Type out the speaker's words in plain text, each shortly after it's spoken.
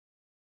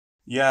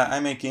Yeah, I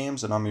make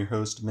games, and I'm your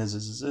host,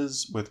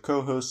 Mrs. with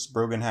co-hosts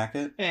Brogan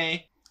Hackett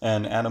Hey.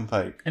 and Adam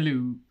Pike.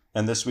 Hello.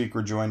 And this week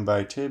we're joined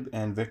by Tib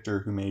and Victor,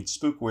 who made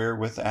Spookware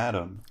with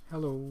Adam.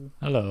 Hello.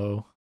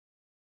 Hello.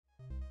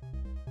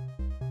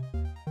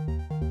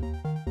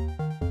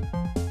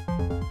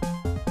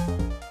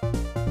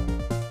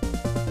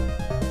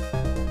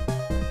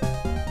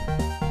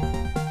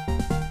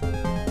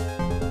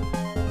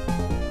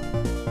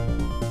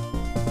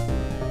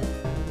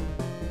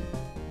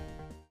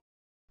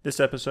 This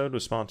episode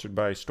was sponsored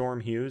by Storm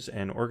Hughes,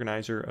 an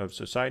organizer of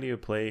Society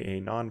of Play, a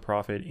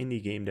non-profit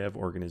indie game dev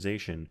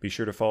organization. Be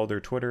sure to follow their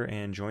Twitter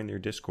and join their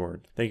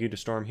Discord. Thank you to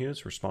Storm Hughes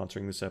for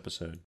sponsoring this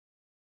episode.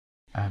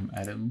 I'm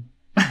Adam,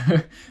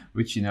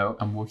 which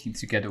I'm working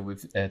together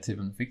with Tib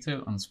and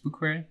Victor on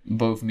Spookware.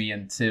 Both me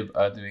and Tib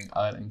are doing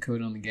art and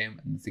code on the game,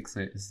 and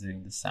Victor is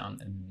doing the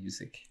sound and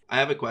music. I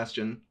have a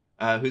question.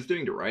 Who's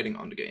doing the writing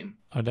on the game?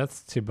 Oh, that's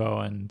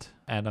Thibaut and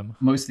Adam.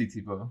 Mostly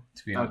Thibaut,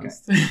 to be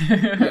honest.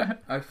 Yeah,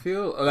 I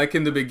feel like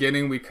in the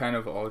beginning we kind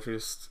of all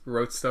just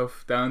wrote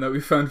stuff down that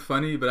we found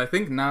funny, but I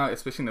think now,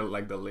 especially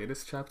in the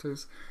latest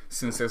chapters,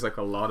 since there's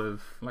a lot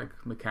of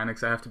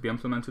mechanics that have to be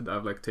implemented,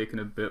 I've taken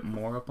a bit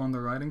more up on the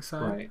writing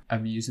side. Right.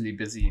 I'm usually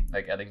busy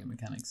adding the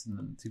mechanics, and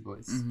then Thibaut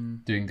is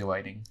doing the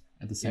writing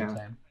at the same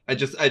time. I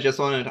just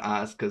wanted to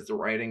ask, because the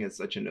writing is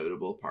such a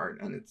notable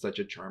part and it's such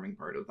a charming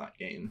part of that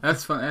game.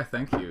 That's fun. Yeah,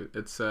 thank you.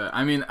 It's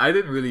I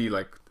didn't really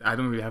I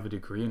don't really have a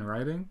degree in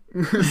writing,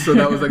 so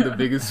that was the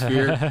biggest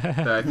fear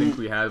that I think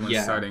we had when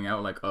starting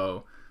out.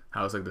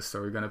 How's the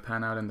story gonna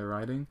pan out in the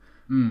writing?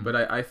 But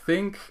I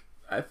think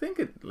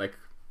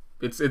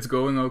it's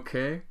going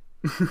okay.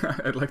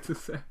 I'd like to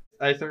say.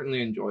 I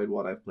certainly enjoyed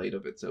what I've played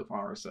of it so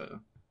far.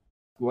 So,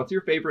 what's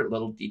your favorite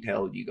little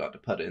detail you got to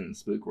put in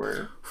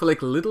Spookware? For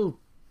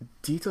little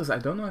details, I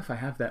don't know if I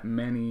have that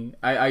many.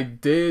 I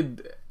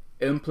did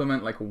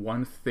implement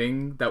one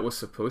thing that was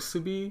supposed to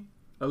be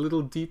a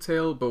little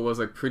detail, but was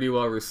pretty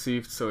well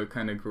received, so it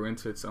kind of grew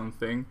into its own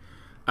thing.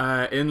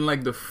 In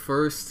the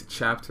first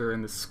chapter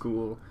in the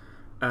school,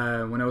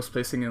 when I was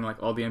placing in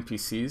all the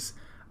NPCs,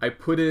 I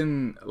put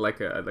in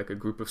a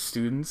group of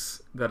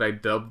students that I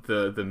dubbed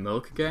the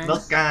Milk Gang.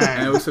 Milk Gang.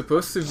 And it was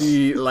supposed to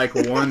be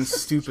one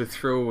stupid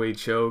throwaway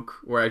joke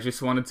where I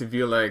just wanted to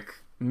be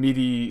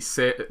Midi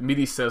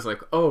says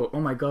oh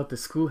my god, the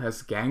school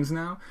has gangs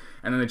now,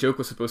 and then the joke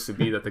was supposed to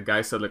be that the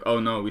guy said oh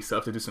no, we still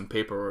have to do some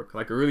paperwork,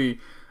 a really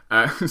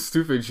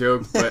stupid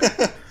joke, but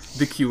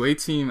the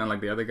QA team and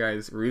the other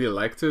guys really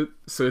liked it,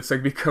 so it's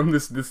become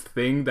this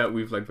thing that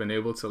we've been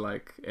able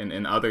to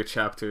in other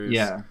chapters.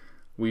 Yeah,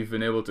 we've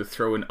been able to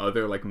throw in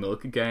other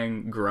Milk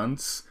Gang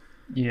grunts.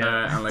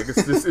 Yeah. And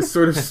it's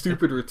sort of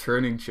stupid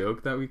returning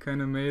joke that we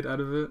kind of made out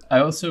of it. I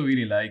also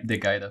really like the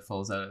guy that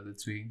falls out of the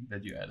tree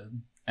that you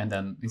added. And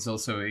then he's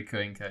also a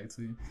recurring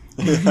character.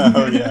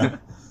 Oh, yeah.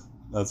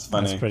 That's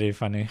funny. That's pretty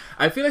funny.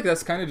 I feel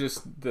that's kind of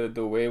just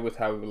the way with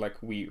how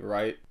we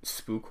write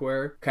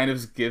Spookware kind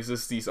of gives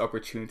us these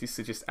opportunities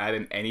to just add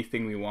in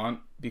anything we want,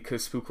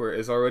 because Spookware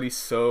is already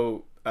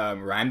so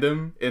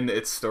random in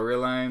its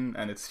storyline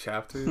and its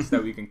chapters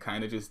that we can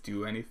kind of just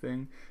do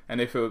anything.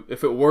 And if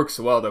it works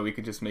well, that we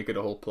could just make it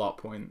a whole plot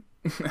point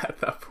at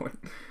that point.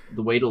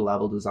 The way the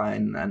level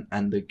design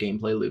and the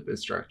gameplay loop is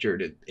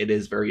structured, it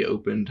is very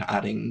open to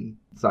adding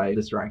side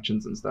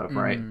distractions and stuff,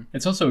 right?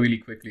 It's also really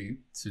quickly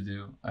to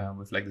do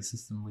with the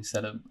system we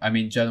set up.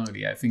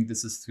 Generally, I think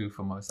this is true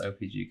for most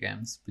RPG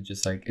games, but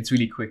just it's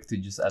really quick to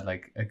just add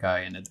a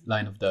guy in a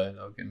line of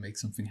dialogue and make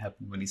something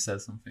happen when he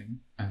says something,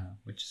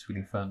 which is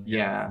really fun.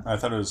 Yeah. I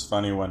thought it was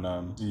funny when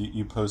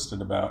you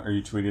posted about, or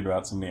you tweeted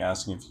about somebody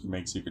asking if you could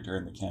make so you could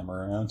turn the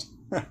camera around.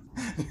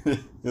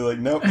 You're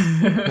nope.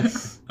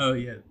 Oh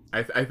yeah.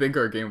 I think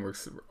our game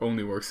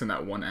only works in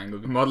that one angle.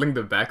 Modeling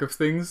the back of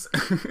things,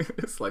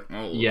 it's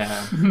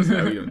yeah.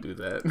 No, we don't do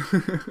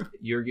that.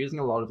 You're using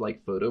a lot of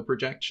photo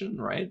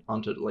projection, right,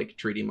 onto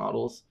 3D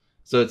models.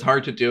 So it's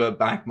hard to do a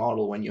back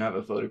model when you have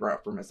a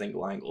photograph from a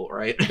single angle,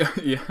 right?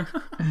 Yeah.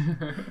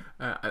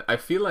 I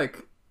feel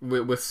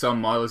with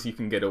some models you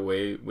can get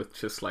away with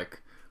just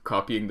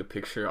copying the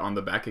picture on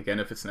the back again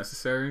if it's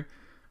necessary.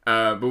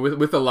 But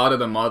with a lot of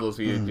the models,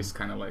 we just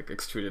kind of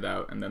extrude it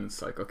out, and then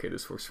it's okay,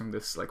 this works from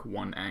this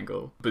one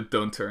angle, but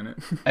don't turn it.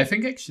 I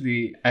think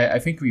actually, I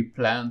think we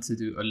plan to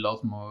do a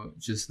lot more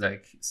just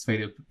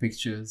straight up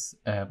pictures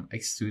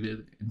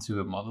extruded into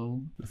a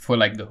model for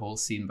the whole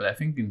scene. But I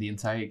think in the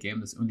entire game,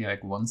 there's only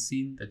one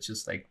scene that's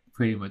just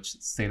pretty much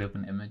straight up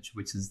an image,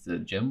 which is the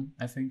gym,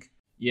 I think.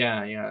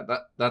 Yeah,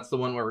 that's the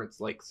one where it's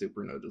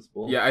super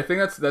noticeable. Yeah, I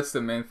think that's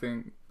the main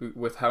thing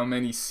with how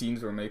many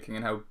scenes we're making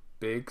and how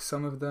big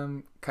some of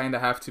them kind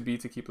of have to be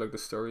to keep the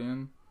story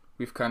in.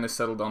 We've kind of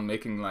settled on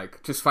making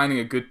just finding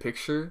a good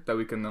picture that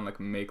we can then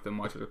make the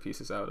modular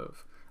pieces out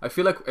of. I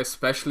feel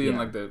especially in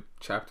the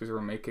chapters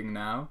we're making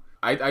now,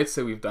 I'd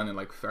say we've done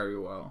it very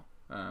well.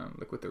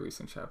 With the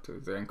recent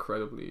chapters, they're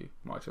incredibly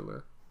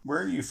modular.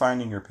 Where are you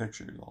finding your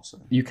pictures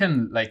also? You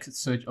can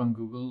search on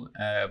Google,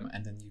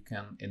 and then you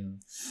can, in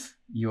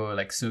your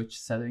search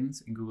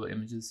settings in Google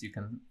Images, you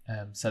can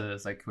set it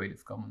as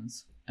Creative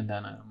Commons, and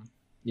then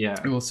Yeah.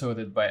 We will sort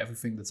it by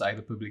everything that's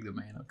either public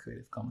domain or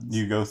Creative Commons.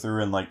 You go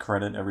through and like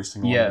credit every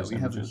single one Yeah, of those we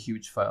have a images.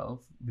 huge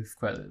file with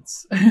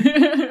credits.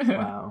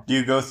 Wow. Do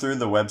you go through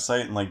the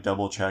website and like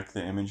double check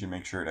the image and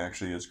make sure it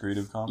actually is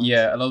Creative Commons?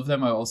 Yeah, a lot of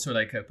them are also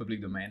like a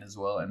public domain as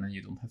well, and then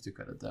you don't have to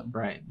credit them,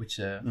 Right. which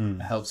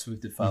Mm. helps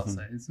with the file Mhm.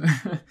 size.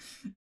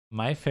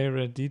 My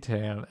favorite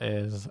detail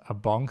is a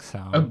bonk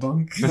sound. A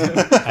bonk.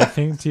 I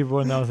think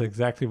Thibaut knows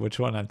exactly which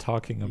one I'm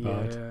talking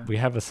about. Yeah. We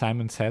have a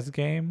Simon Says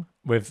game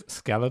with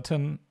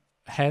skeleton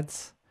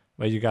heads,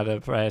 where you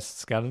gotta press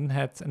skeleton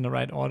heads in the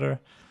right order,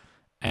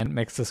 and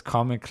makes this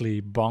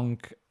comically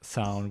bonk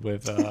sound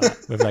with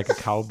like a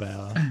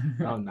cowbell,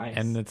 Oh, nice.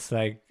 and it's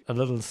like a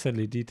little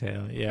silly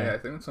detail. Yeah, Yeah, I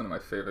think it's one of my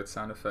favorite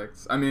sound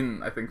effects. I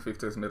mean, I think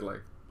Victor's made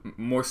like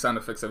more sound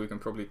effects that we can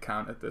probably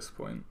count at this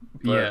point.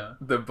 But Yeah.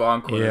 the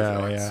bonk one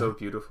Yeah, is yeah. so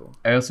beautiful.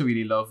 I also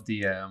really love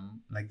the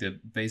like the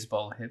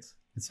baseball hit.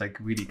 It's like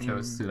really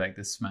close to like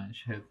the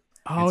smash hit.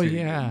 Oh It's really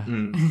yeah.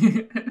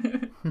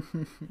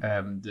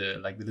 The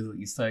like the little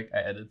Easter egg I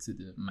added to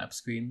the map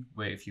screen,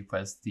 where if you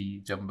press the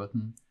jump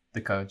button,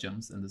 the car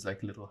jumps and there's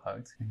like a little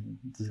heart and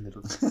there's a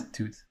little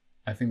toot.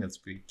 I think that's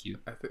pretty cute.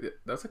 I think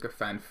that's like a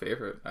fan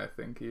favorite. I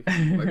think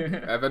even.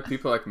 Like, I've had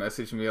people like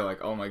message me like,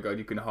 "Oh my god,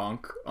 you can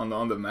honk on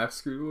the map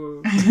screen."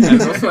 Whoa. And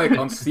it's also like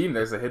on Steam,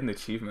 there's a hidden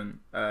achievement,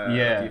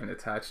 like, even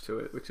attached to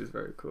it, which is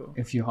very cool.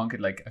 If you honk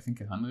it like I think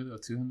 100 or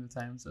 200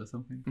 times or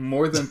something.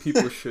 More than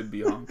people should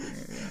be honking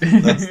it.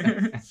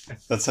 Yeah.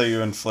 That's how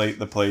you inflate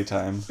the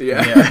playtime.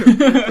 Yeah.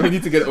 We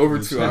need to get over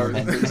 2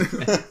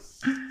 hours.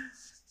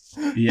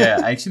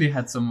 Yeah, I actually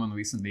had someone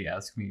recently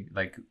ask me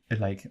like,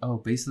 oh,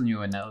 based on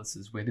your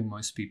analysis, where do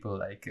most people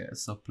like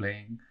stop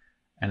playing?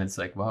 And it's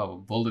like,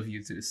 wow, bold of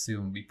you to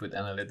assume we put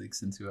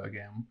analytics into our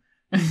game.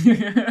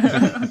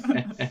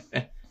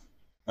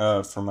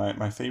 For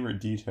my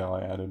favorite detail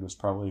I added was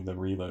probably the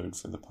reload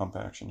for the pump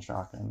action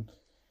shotgun,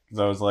 because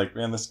I was like,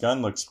 man, this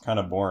gun looks kind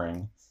of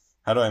boring.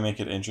 How do I make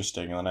it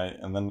interesting?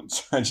 And then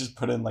so I just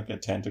put in like a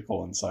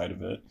tentacle inside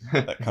of it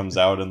that comes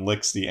out and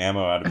licks the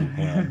ammo out of your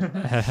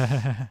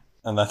hand.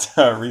 And that's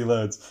how it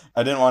reloads.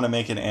 I didn't want to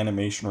make an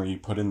animation where you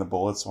put in the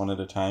bullets one at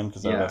a time,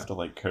 because I would Yeah. have to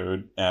like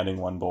code adding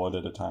one bullet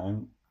at a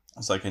time.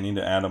 It's like I need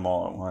to add them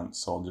all at once,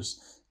 so I'll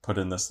just put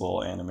in this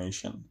little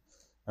animation,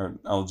 or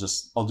I'll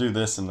do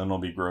this, and then it'll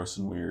be gross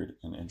and weird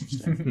and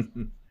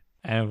interesting.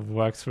 And it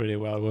works really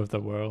well with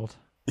the world.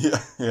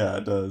 yeah,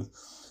 it does.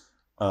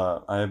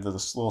 I have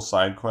this little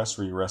side quest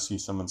where you rescue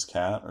someone's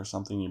cat or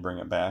something, you bring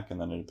it back, and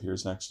then it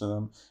appears next to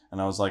them.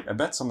 And I was like, I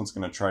bet someone's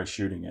gonna try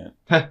shooting it.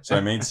 So I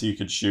made so you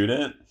could shoot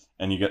it,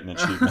 and you get an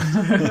achievement.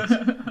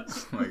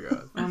 Oh my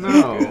god. Oh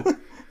no.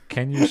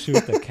 Can you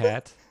shoot the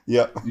cat?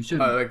 Yep. You should.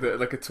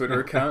 Like a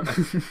Twitter account.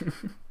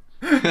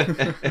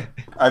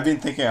 I've been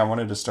thinking I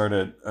wanted to start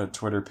a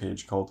Twitter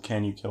page called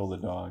 "Can You Kill the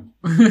Dog?"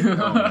 Oh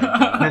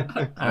my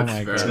god. Oh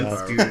my very God.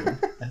 That's powerful. good.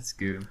 That's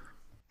good.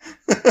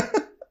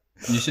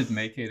 You should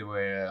make it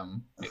where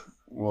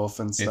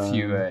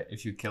Wolfenstein.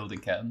 if you kill the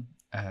cat,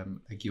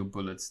 like your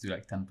bullets do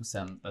like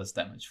 10% less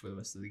damage for the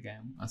rest of the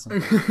game or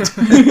something.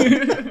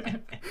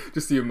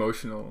 Just the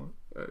emotional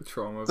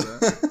trauma of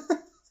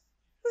that.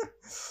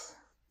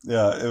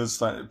 Yeah, it was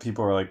fun.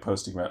 People were like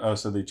posting about, oh,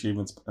 so the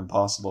achievement's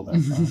impossible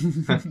then.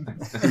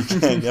 You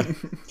can't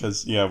get,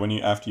 because when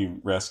after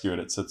you rescue it,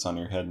 it sits on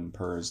your head and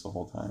purrs the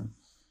whole time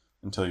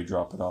until you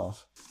drop it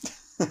off.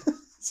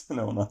 So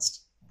no one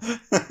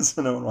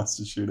wants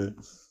to shoot it.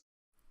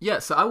 Yeah,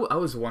 so I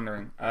was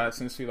wondering,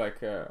 since we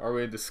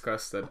already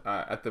discussed that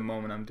at the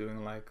moment I'm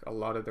doing like a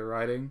lot of the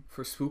writing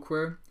for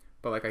Spookware,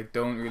 but like I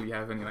don't really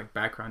have any like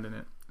background in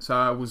it. So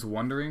I was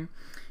wondering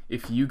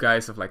if you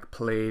guys have like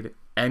played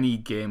any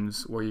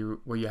games where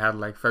you had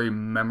like very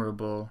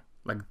memorable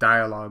like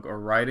dialogue or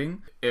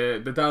writing.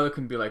 The dialogue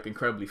can be like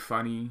incredibly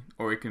funny,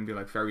 or it can be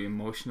like very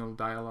emotional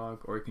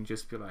dialogue, or it can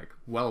just be like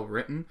well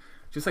written.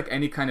 Just like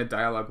any kind of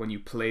dialogue when you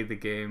play the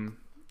game,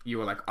 you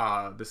were like,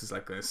 this is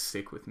like gonna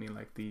stick with me,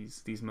 like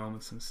these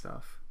moments and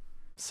stuff.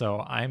 So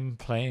I'm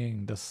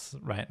playing this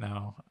right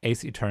now,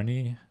 Ace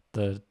Attorney,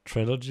 the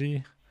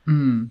trilogy,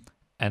 Mm.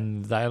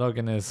 and the dialogue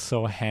in it is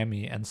so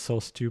hammy and so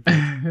stupid.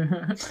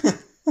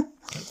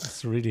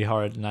 It's really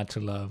hard not to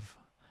love.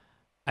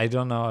 I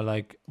don't know,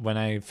 like when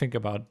I think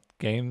about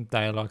game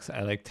dialogues,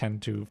 I like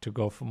tend to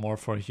go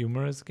for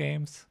humorous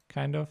games,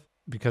 kind of.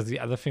 Because the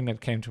other thing that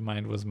came to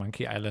mind was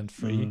Monkey Island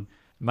 3. Mhm.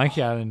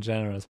 Monkey Island in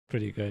general is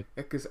pretty good.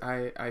 Because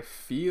I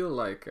feel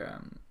like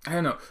I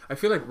don't know, I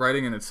feel like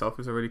writing in itself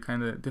is already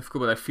kind of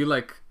difficult, but I feel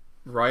like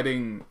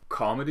writing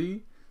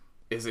comedy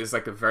is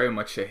like a very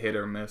much a hit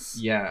or miss.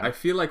 Yeah. I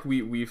feel like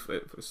we've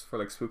for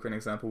like Spooker an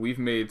example, we've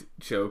made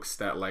jokes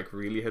that like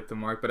really hit the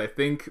mark, but I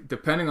think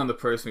depending on the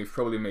person, we've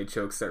probably made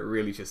jokes that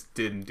really just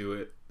didn't do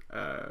it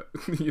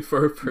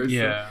for a person.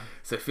 Yeah.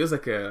 So it feels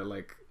like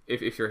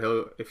if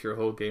your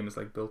whole game is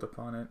like built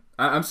upon it.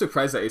 I'm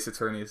surprised that Ace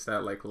Attorney is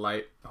that like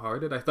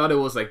light-hearted. I thought it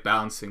was like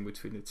balancing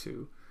between the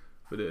two.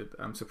 but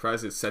I'm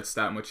surprised it sets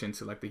that much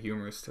into like the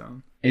humorous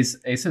tone.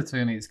 Ace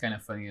Attorney is kind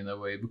of funny in a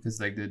way because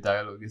like the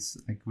dialogue is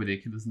like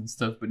ridiculous and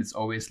stuff, but it's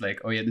always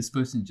like, oh yeah, this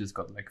person just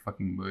got like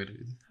fucking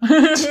murdered.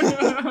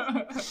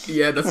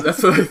 Yeah, that's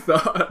what I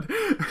thought.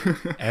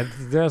 And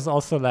there's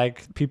also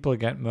like people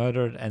get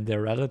murdered and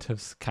their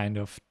relatives kind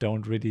of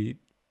don't really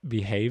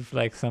behave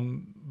like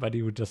somebody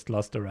who just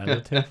lost a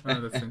relative.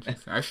 Oh, that's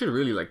interesting. I should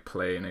really like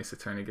play an Ace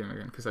Attorney game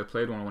again because I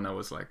played one when I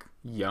was like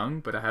young,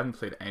 but I haven't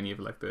played any of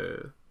like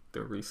the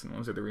recent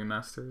ones or the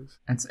remasters.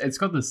 It's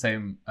got the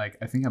same, like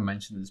I think I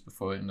mentioned this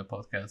before in the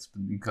podcast,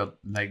 but it got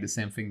like the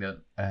same thing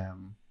that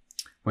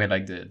where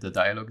like the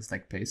dialogue is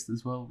like paced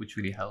as well, which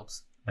really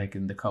helps, like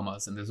in the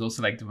commas, and there's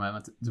also like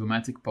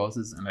dramatic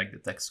pauses and like the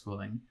text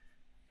scrolling,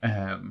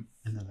 and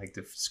then like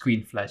the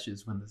screen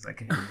flashes when there's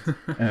like a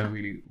hint,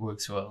 really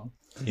works well.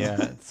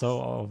 Yeah, it's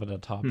so over the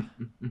top.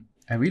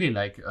 I really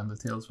like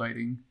Undertale's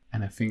writing,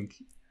 and I think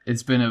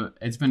it's been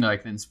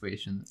like an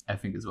inspiration, I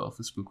think, as well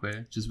for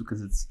Spookware, just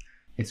because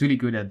it's really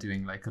good at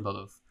doing like a lot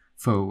of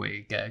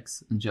throwaway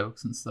gags and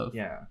jokes and stuff.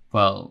 Yeah.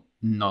 While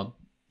not,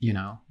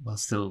 while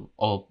still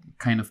all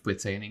kind of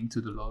pertaining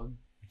to the lore,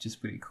 which is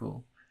pretty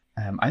cool.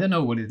 I don't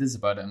know what it is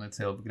about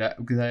Undertale,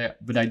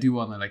 but I do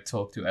want to like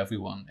talk to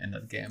everyone in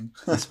that game,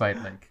 despite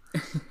like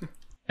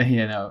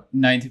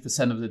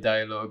 90% of the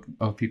dialogue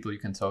of people you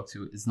can talk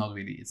to it's not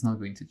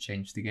going to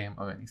change the game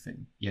or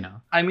anything,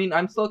 I mean,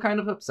 I'm still kind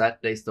of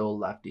upset they stole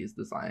Lefty's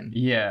design.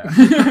 Yeah.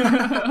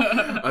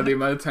 The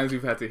amount of times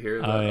we've had to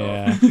hear that. Oh,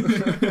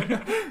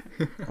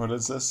 yeah. What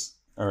is this?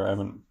 Or I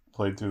haven't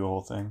played through the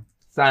whole thing.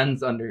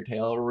 Sans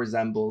Undertale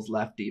resembles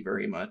Lefty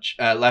very much.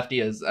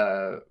 Lefty is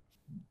the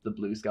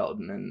blue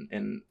skeleton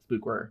in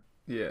Spookware.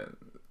 Yeah,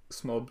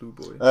 small blue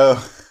boy.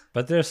 Oh.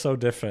 But they're so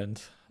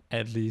different,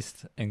 at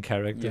least in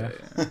character.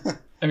 Yeah.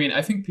 I mean,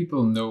 I think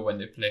people know when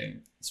they play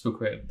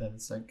Spookware that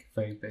it's like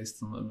very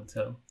based on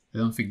Undertale. I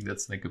don't think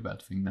that's like a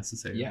bad thing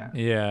necessarily. Yeah.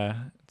 Yeah,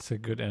 it's a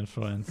good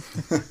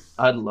influence.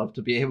 I'd love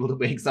to be able to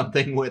make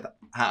something with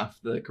half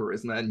the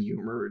charisma and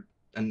humor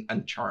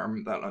and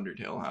charm that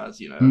Undertale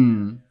has,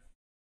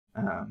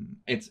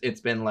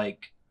 It's been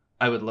like,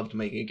 I would love to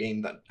make a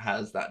game that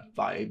has that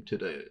vibe to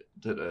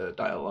the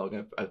dialogue.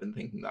 I've been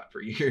thinking that for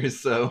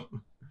years, so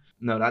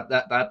no,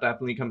 that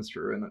definitely comes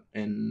true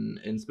in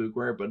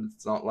Spookware, but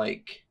it's not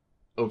like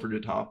over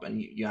the top,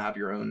 and you have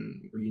your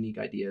own unique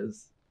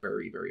ideas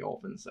very, very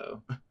often.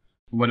 So,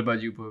 what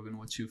about you, Brogan?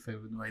 What's your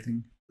favorite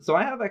writing? So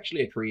I have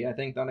actually a three, I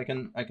think, that I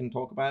can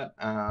talk about.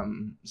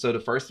 So the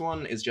first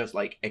one is just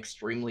like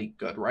extremely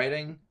good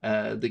writing.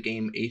 The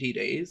game 80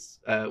 Days,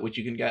 which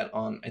you can get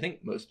on, I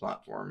think, most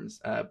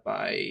platforms,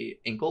 by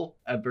Inkle,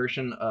 a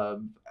version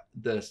of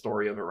the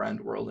story of Around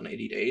the World in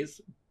 80 Days.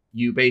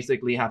 You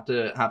basically have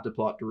to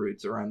plot the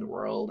routes around the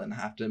world and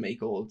have to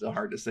make all of the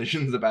hard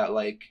decisions about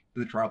like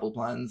the travel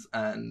plans.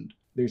 And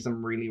there's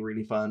some really,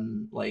 really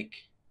fun like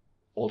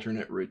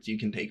alternate routes you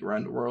can take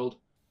around the world.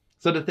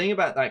 So the thing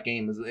about that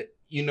game is that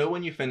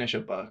when you finish a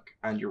book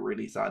and you're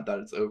really sad that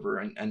it's over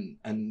and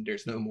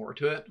there's no more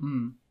to it.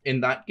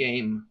 In that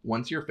game,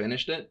 once you're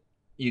finished it,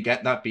 you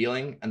get that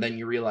feeling and then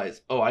you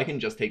realize, oh, I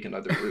can just take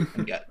another route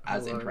and get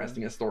as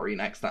interesting a story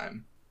next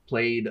time.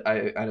 Played,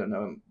 I don't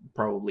know,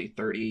 probably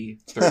 30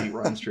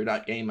 runs through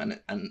that game,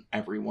 and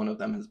every one of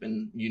them has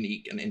been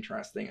unique and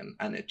interesting,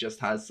 and it just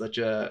has such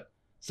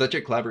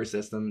a clever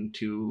system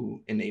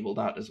to enable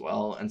that as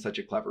well, and such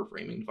a clever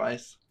framing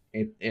device.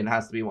 It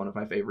has to be one of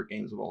my favorite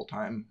games of all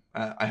time.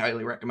 I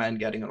highly recommend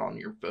getting it on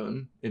your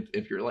phone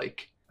if you're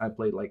like, I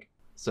played like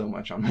so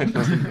much on my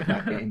phone with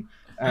that game.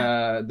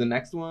 The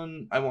next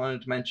one I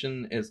wanted to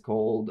mention is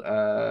called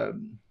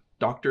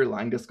Dr.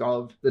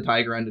 Langeskov, The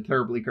Tiger and the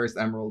Terribly Cursed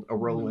Emerald, A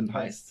Whirlwind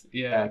Heist.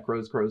 Yeah.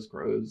 Crows,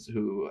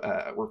 who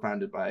were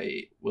founded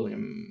by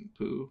William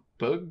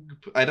Pug.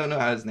 I don't know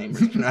how his name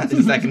is pronounced.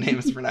 His second name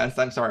is pronounced.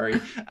 I'm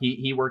sorry.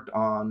 He worked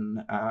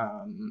on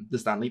the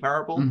Stanley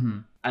Parable,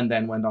 and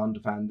then went on to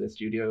found this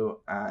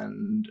studio,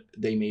 and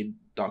they made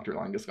Dr.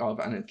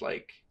 Langeskov, and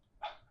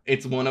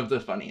it's one of the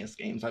funniest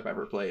games I've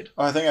ever played.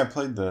 Oh, I think I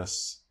played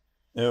this.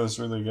 It was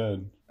really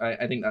good.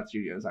 I think that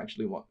studio is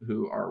actually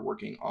who are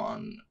working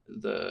on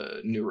the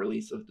new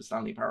release of the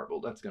Stanley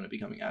Parable that's going to be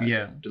coming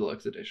out,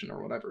 deluxe edition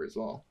or whatever as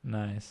well.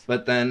 Nice.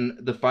 But then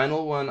the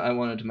final one I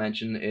wanted to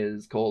mention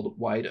is called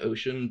Wide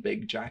Ocean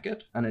Big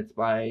Jacket, and it's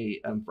by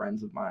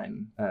friends of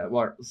mine.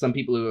 Well, some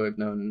people who I've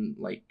known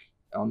like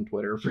on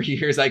Twitter for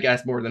years, I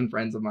guess, more than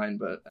friends of mine.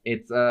 But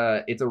it's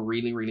a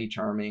really, really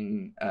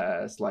charming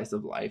slice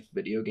of life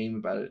video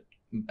game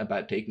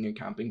about taking a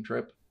camping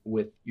trip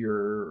with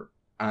your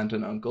aunt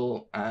and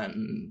uncle,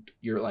 and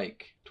you're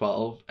like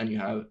 12 and you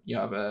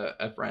have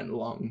a friend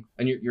along,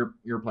 and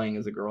you're playing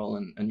as a girl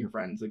and your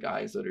friend's a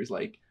guy, so there's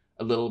like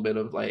a little bit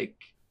of like,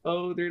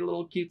 oh, they're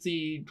little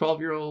cutesy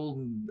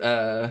 12-year-old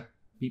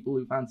people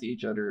who fancy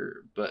each other,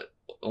 but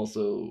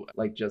also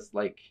like just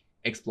like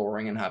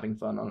exploring and having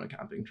fun on a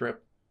camping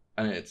trip.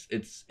 And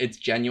it's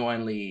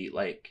genuinely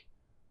like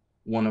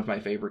one of my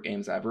favorite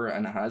games ever,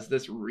 and it has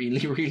this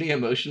really, really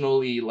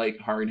emotionally like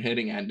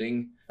hard-hitting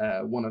ending.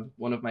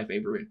 One of my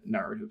favorite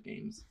narrative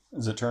games.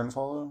 Is it turn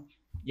follow?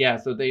 Yeah,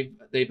 so they've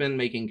been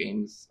making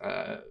games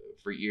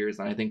for years,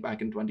 and I think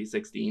back in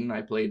 2016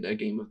 I played a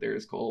game of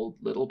theirs called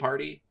Little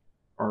Party,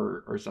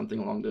 or something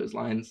along those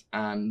lines.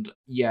 And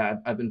yeah,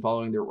 I've been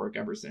following their work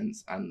ever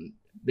since, and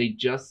they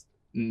just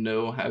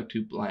know how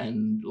to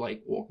blend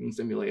like walking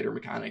simulator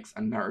mechanics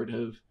and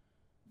narrative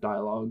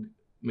dialogue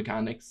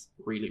mechanics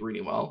really,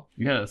 really well.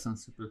 Yeah, that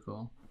sounds super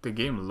cool. The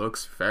game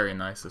looks very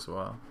nice as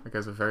well. Like,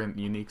 has a very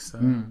unique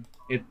style. Mm.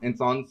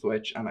 It's on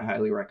Switch, and I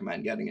highly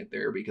recommend getting it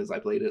there because I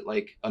played it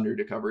like under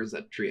the covers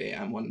at 3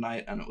 a.m. one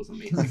night, and it was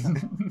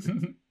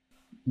amazing.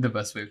 The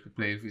best way to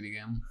play a video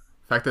game.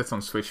 The fact that it's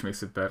on Switch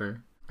makes it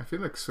better. I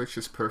feel like Switch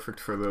is perfect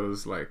for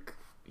those, like,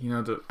 you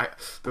know,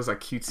 those like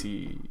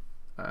cutesy,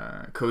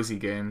 cozy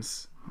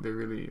games. They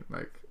really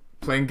like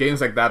playing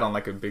games like that on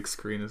like a big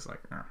screen is like,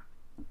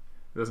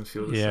 it doesn't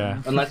feel the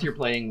same. Unless you're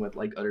playing with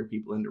like other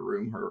people in the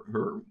room who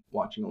are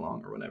watching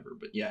along or whatever.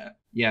 But yeah,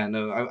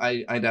 no,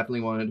 I definitely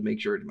wanted to make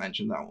sure to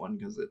mention that one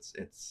because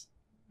it's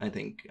I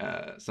think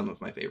some of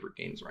my favorite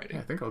games writing.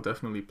 Yeah, I think I'll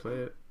definitely play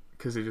it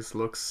because it just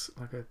looks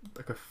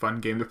like a fun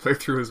game to play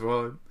through as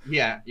well.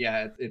 Yeah,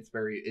 it's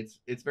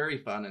very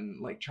fun and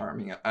like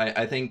charming.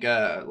 I think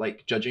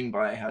like judging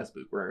by how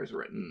Spookware is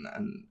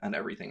written and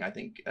everything, I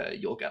think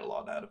you'll get a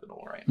lot out of it.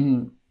 All right.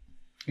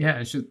 Yeah,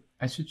 I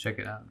should check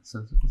it out.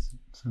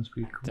 Sounds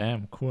pretty cool.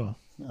 Damn, cool.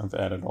 I've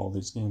added all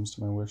these games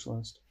to my wish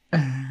list.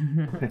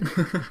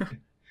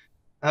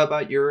 How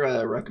about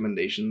your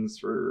recommendations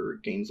for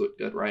games with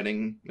good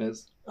writing,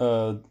 Miz?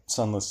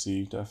 Sunless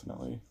Sea,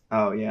 definitely.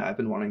 Oh yeah, I've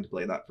been wanting to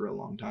play that for a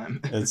long time.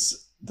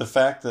 It's the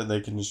fact that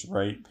they can just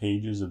write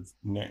pages of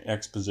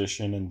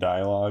exposition and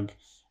dialogue,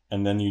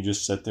 and then you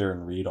just sit there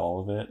and read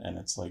all of it, and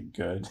it's like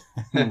good,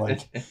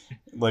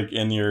 like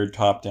in your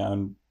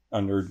top-down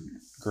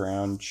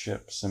underground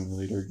ship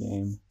simulator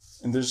game.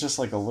 And there's just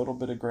like a little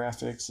bit of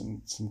graphics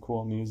and some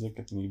cool music,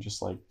 and then you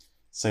just like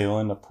sail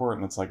into port,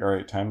 and it's like, all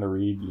right, time to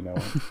read,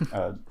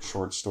 a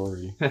short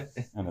story.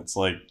 And it's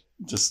like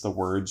just the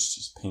words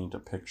just paint a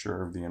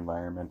picture of the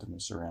environment and the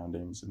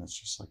surroundings, and it's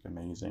just like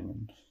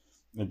amazing.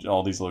 And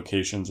all these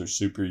locations are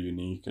super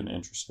unique and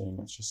interesting.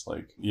 It's just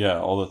like, yeah,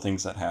 all the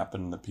things that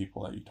happen, the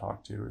people that you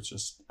talk to, it's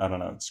just, I don't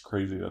know, it's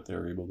crazy that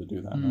they're able to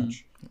do that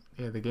much.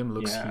 Yeah, the game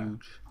looks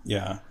huge.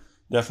 Yeah,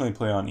 definitely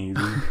play on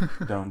easy.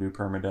 Don't do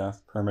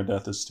permadeath.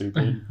 Permadeath is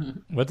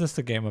stupid. What is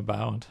the game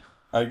about?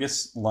 I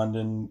guess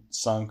London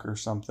sunk or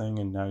something,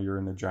 and now you're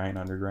in a giant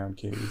underground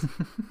cave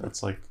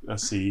that's like a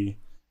sea,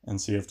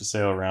 and so you have to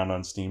sail around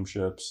on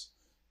steamships,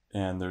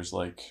 and there's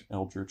like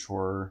eldritch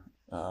horror,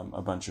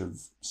 a bunch of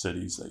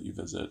cities that you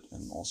visit,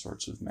 and all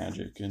sorts of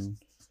magic and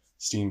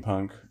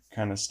steampunk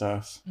kind of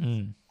stuff.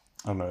 I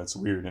don't know, it's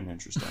weird and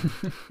interesting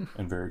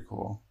and very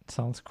cool.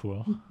 Sounds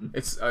cool.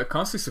 It's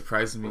constantly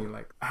surprises me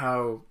like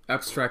how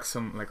abstract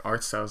some like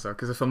art styles are,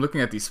 because if I'm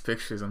looking at these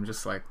pictures, I'm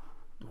just like,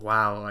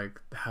 wow,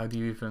 like how do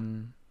you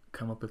even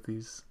come up with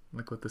these,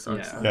 like with this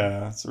art style?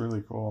 Yeah, it's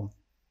really cool.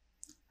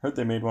 Heard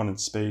they made one in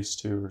space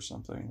too or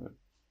something, but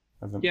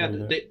I haven't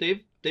played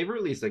it. They've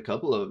released a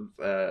couple of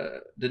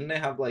didn't they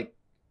have like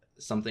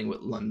something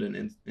with London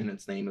in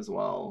its name as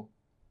well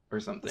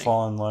or something?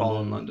 Fallen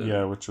London.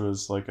 Yeah, which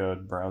was like a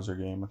browser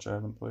game, which I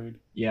haven't played.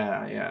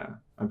 Yeah.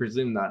 I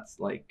presume that's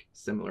like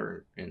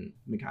similar in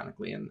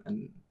mechanically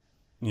and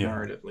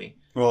narratively.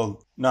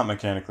 Well, not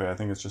mechanically. I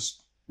think it's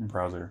just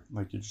browser.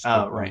 Like you just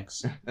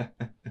links.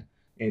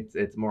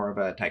 It's more of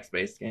a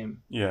text-based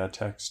game. Yeah,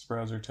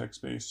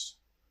 text-based.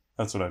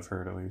 That's what I've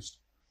heard at least.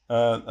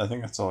 I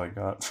think that's all I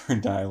got for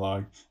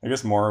dialogue. I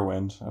guess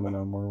Morrowind. I don't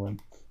know, Morrowind.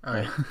 Oh,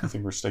 yeah. I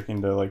think we're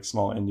sticking to like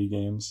small indie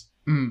games.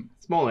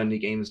 Small indie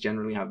games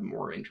generally have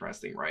more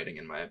interesting writing,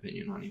 in my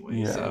opinion, anyway.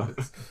 Yeah. So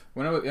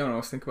when I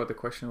was thinking about the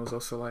question, it was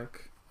also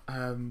like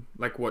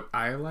what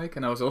I like,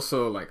 and I was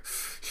also like,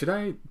 should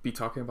I be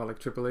talking about like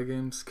AAA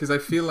games? Because I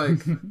feel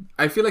like when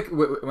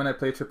I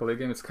play a AAA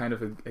game, it's kind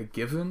of a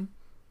given,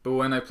 but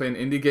when I play an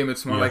indie game,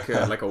 it's more like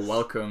a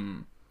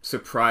welcome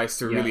surprise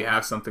to really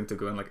have something to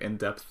go in, like in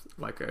depth,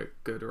 like a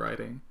good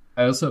writing.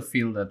 I also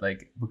feel that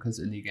like because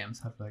indie games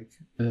have like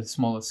the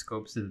smaller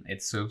scopes,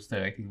 it serves the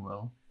writing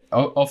well.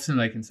 Often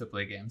like in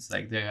AAA games,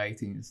 like the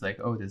writing is like,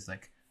 oh, there's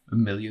like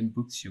 1 million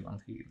books you want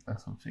to read or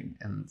something,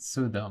 and it's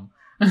so dumb.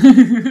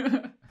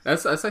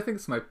 That's I think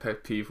it's my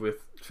pet peeve with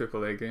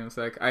AAA games.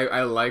 Like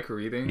I like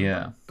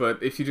reading,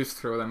 but if you just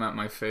throw them at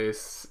my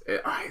face,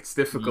 it's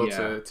difficult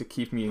to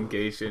keep me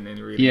engaged in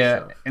reading.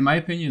 Yeah, stuff. In my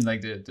opinion,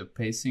 like the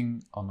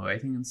pacing on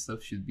writing and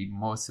stuff should be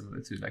more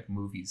similar to like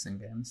movies and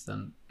games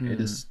than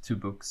it is to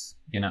books.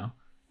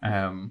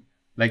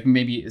 Like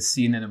maybe a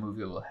scene in a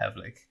movie will have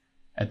like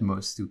at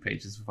most 2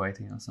 pages of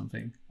writing or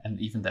something,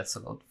 and even that's a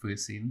lot for a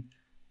scene.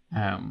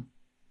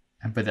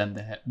 But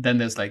then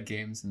there's like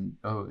games and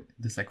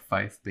there's like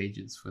 5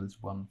 pages for this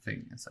one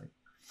thing. It's like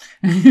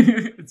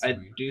I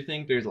do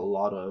think there's a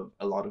lot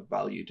of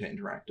value to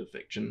interactive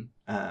fiction,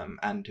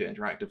 and to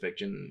interactive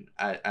fiction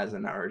as a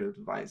narrative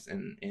device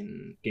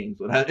in games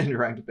without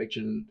interactive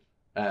fiction,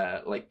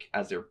 like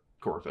as their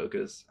core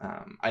focus.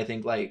 I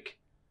think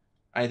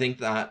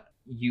that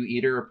you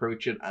either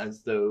approach it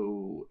as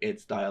though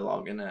it's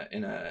dialogue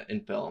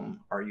in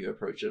film, or you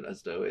approach it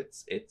as though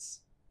it's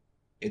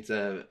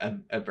a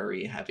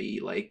very heavy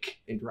like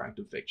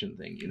interactive fiction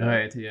thing, you know.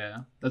 Right, yeah.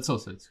 That's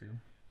also true.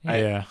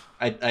 Yeah.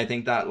 I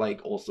think that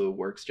like also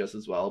works just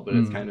as well, but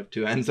it's kind of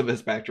two ends of a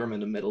spectrum,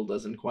 and the middle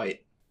doesn't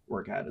quite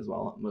work out as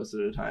well most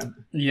of the time.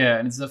 Yeah,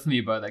 and it's definitely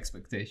about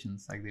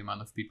expectations, like the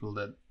amount of people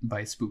that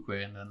buy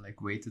Spookware and then like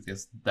wait that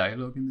there's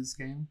dialogue in this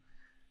game.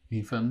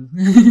 Even.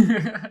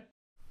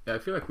 Yeah, I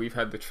feel like we've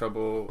had the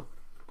trouble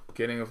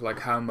getting of like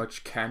how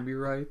much can we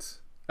write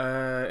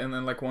and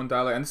then like one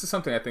dialogue, and this is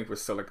something I think we're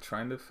still like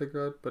trying to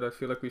figure out, but I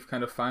feel like we've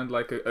kind of found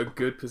like a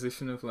good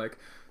position of like,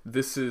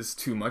 this is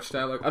too much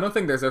dialogue. I don't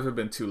think there's ever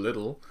been too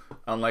little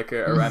on like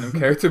a random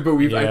character, but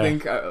I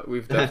think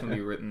we've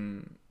definitely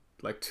written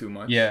like too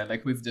much. Yeah,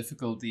 like with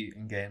difficulty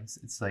in games,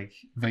 it's like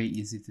very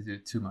easy to do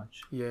too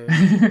much.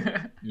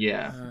 Yeah.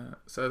 Yeah.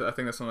 So I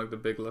think that's one of like the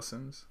big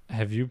lessons.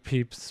 Have you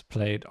peeps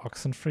played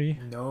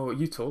Oxenfree? No,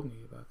 you told me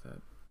about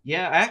that.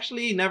 Yeah, I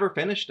actually never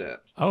finished it.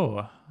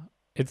 Oh,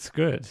 it's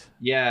good.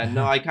 Yeah,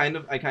 no, I kind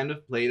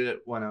of played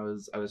it when I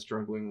was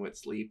struggling with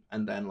sleep,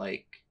 and then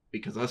like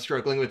because I was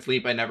struggling with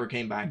sleep, I never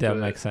came back to it. That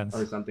makes sense.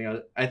 Or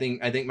something. I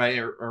think my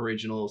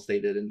original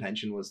stated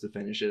intention was to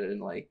finish it in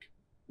like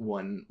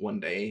one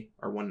day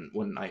or one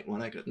night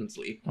when I couldn't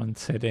sleep. One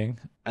sitting.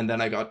 And then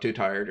I got too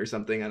tired or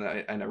something, and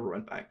I never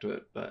went back to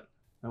it. But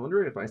I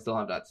wonder if I still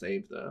have that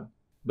saved though.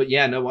 But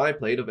yeah, no, what I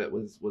played of it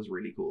was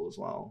really cool as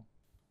well.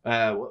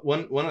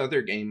 One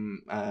other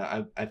game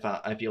I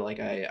feel like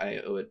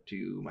I owe it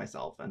to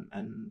myself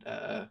and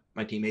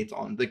my teammates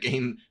on the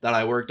game that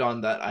I worked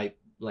on, that I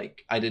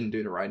didn't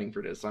do the writing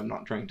for this, so I'm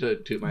not trying to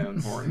toot my own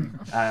horn.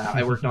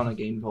 I worked on a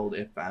game called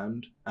If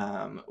Found,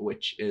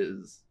 which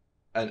is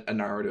a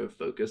narrative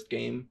focused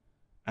game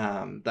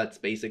that's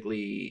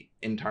basically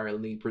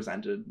entirely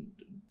presented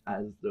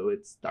as though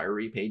it's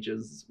diary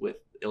pages with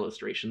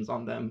illustrations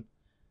on them,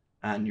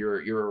 and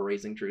you're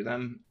erasing through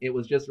them. It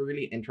was just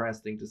really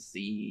interesting to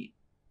see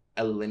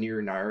a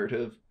linear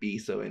narrative be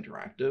so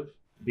interactive,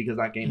 because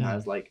that game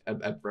has like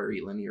a very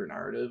linear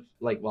narrative,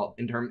 like, well,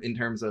 in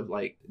terms of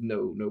like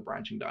no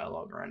branching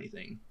dialogue or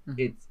anything.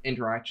 Its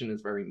interaction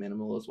is very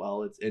minimal as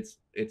well.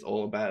 It's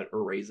all about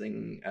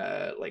erasing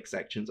like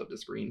sections of the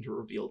screen to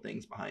reveal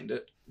things behind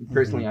it.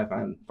 Personally, I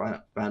found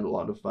a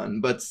lot of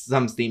fun, but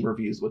some Steam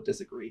reviews would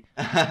disagree.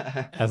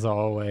 As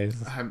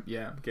always.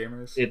 Yeah,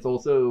 gamers. It's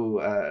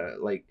also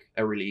like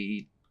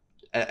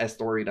a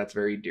story that's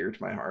very dear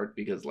to my heart,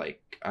 because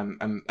like I'm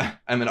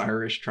an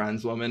Irish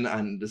trans woman,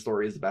 and the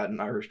story is about an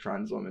Irish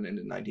trans woman in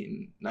the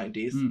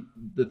 1990s.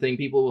 The thing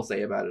people will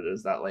say about it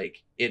is that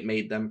like it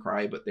made them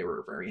cry, but they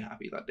were very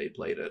happy that they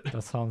played it.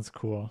 That sounds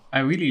cool.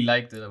 I really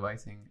like the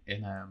writing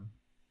in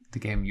the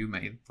game you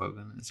made,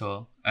 Brogan, as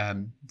well.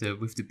 The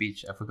with the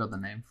beach, I forgot the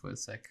name for a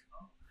sec.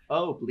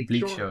 Oh,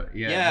 Bleak Shore.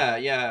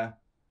 Yeah.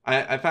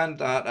 I found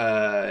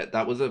that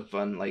that was a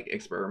fun like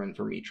experiment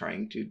for me,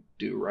 trying to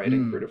do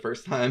writing for the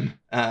first time.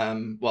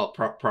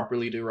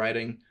 Properly do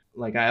writing.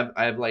 Like I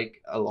have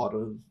like a lot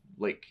of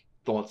like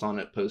thoughts on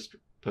it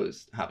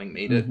post having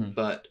made it,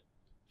 but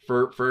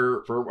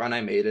for when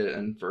I made it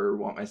and for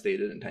what my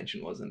stated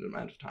intention was and the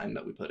amount of time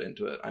that we put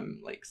into it, I'm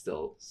like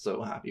still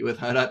so happy with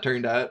how that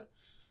turned out.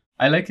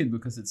 I like it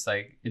because it's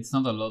like it's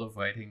not a lot of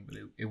writing, but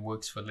it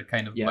works for the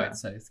kind of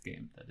bite-sized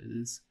game that it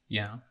is.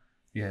 Yeah,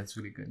 it's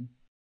really good.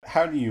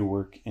 How do you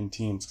work in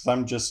teams? Because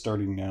I'm just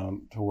starting now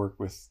to work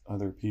with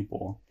other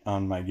people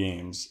on my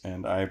games,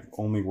 and I've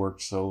only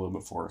worked solo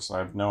before, so I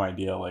have no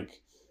idea,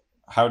 like,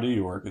 how do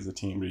you work as a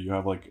team? Do you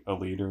have, like, a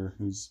leader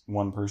who's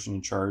one person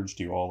in charge?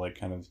 Do you all, like,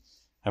 kind of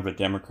have a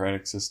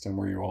democratic system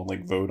where you all,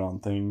 like, vote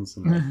on things?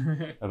 And,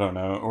 like, I don't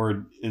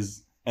know.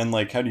 And,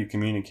 like, how do you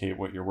communicate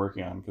what you're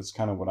working on? Because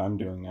kind of what I'm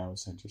doing now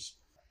is I just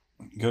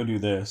go do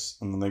this,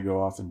 and then they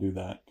go off and do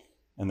that.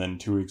 And then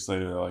 2 weeks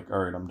later, they're like, all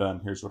right, I'm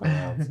done. Here's what I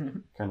have,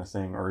 kind of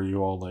thing. Or are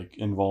you all, like,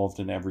 involved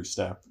in every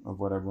step of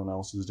what everyone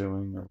else is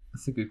doing? Or...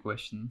 That's a good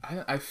question.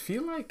 I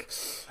feel like...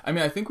 I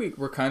mean, I think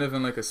we're kind of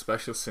in, like, a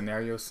special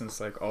scenario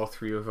since, like, all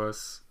three of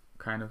us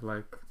kind of,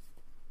 like,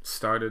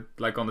 started,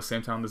 like, on the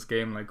same time this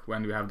game, like,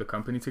 when we have the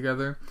company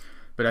together.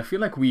 But I feel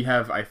like we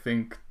have, I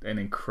think, an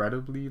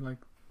incredibly, like,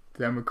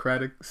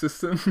 democratic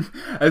system.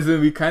 As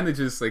in, we kind of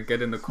just, like,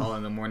 get in the call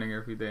in the morning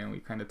every day and we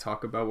kind of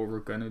talk about what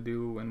we're gonna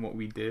do and what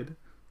we did.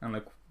 And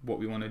like what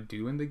we want to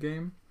do in the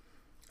game.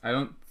 I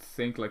don't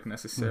think like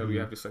necessarily we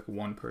have just like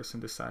one person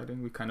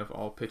deciding. We kind of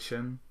all pitch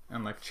in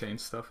and like change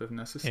stuff if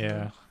necessary.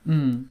 Yeah.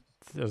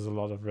 There's a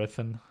lot of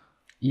written.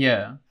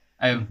 Yeah.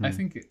 I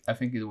think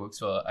it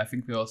works well. I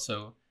think we're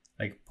also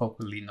like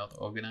properly not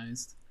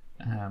organized.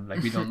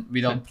 Like we don't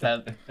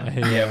plan.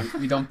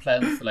 We don't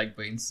plan for like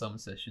brainstorm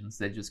sessions.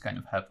 They just kind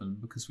of happen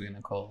because we're in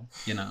a call.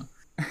 You know.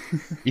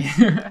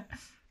 Yeah.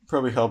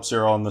 Probably helps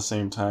you're all in the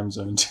same time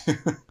zone too.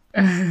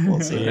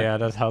 Yeah,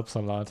 that helps a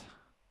lot.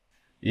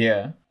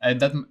 Yeah, and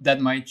that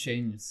might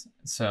change,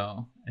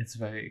 so it's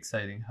very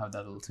exciting how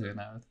that will turn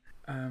out.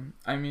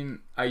 I mean,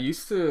 I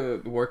used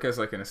to work as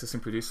like an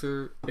assistant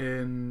producer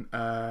in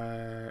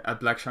at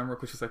Black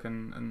Shamrock, which is like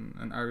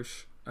an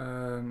Irish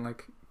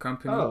like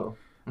company. Oh.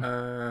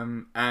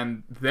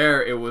 And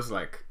there it was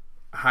like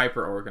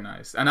hyper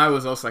organized, and I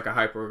was also like a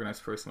hyper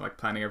organized person, like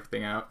planning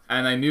everything out.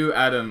 And I knew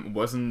Adam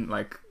wasn't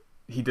like,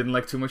 he didn't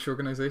like too much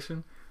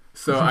organization,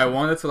 so I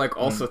wanted to like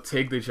also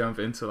take the jump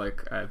into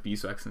like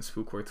Beeswax and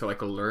Spookwork to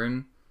like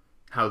learn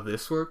how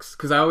this works,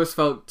 because I always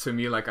felt, to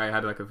me, like I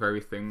had like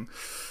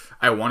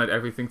I wanted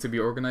everything to be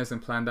organized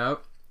and planned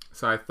out.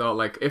 So I thought,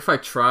 like, if I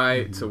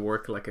try to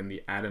work like in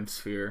the Adam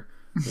sphere,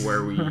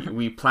 where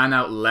we plan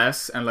out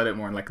less and let it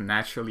more like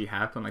naturally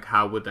happen, like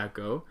how would that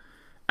go?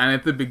 And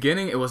at the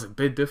beginning it was a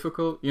bit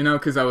difficult, you know,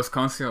 because I was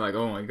constantly like,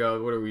 oh my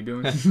god, what are we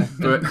doing?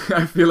 But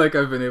I feel like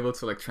I've been able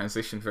to like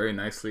transition very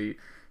nicely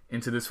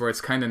into this, where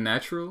it's kind of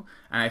natural,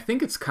 and I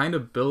think it's kind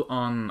of built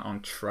on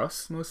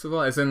trust, most of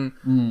all, as in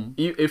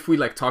if we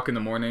like talk in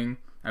the morning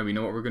and we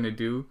know what we're gonna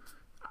do,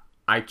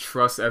 I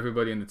trust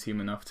everybody in the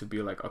team enough to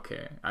be like,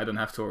 okay, I don't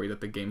have to worry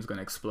that the game's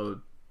gonna explode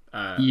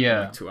in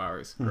like 2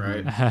 hours,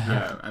 right?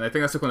 Yeah, and I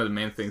think that's like one of the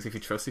main things. If you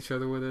trust each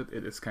other with it,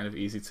 it's kind of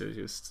easy to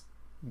just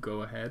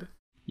go ahead.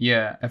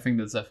 Yeah, I think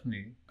that's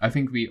definitely. I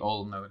think we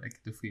all know,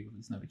 like, the three of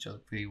us know each other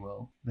pretty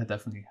well. That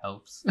definitely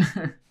helps.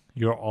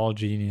 You're all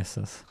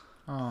geniuses.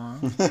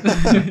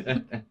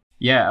 Aww.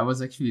 Yeah, I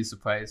was actually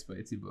surprised by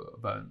Thibaut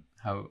about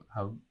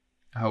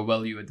how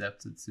well you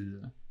adapted to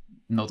the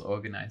not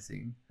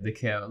organizing the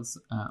chaos.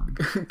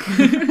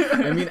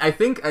 I mean, I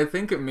think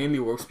it mainly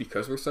works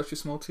because we're such a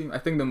small team. I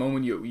think the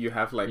moment you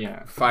have like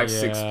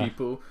 5-6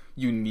 people,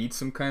 you need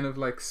some kind of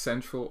like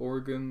central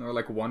organ, or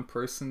like one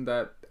person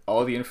that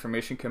all the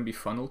information can be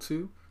funneled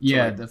to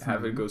like,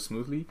 have it go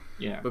smoothly.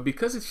 Yeah. But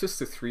because it's just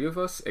the three of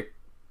us,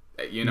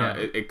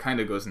 it kind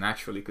of goes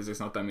naturally because there's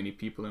not that many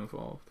people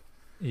involved.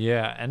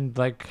 Yeah, and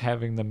like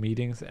having the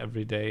meetings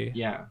every day,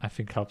 I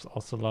think helps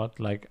also a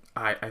lot. Like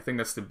I think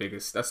that's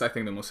I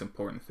think the most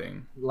important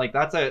thing. Like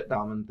that's a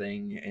common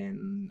thing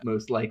in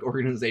most like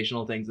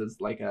organizational things, is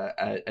like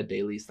a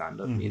daily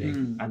stand-up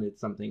meeting, and it's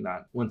something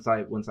that once I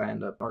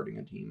end up starting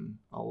a team,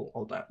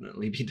 I'll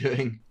definitely be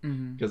doing,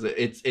 because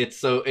it's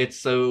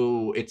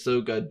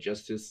so good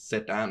just to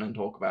sit down and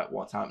talk about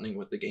what's happening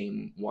with the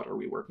game, what are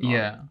we working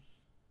on.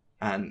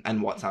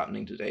 And what's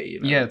happening today,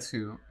 you know? Yeah,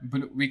 too.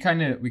 But we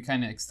kind of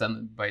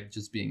extended by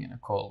just being in a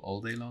call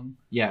all day long.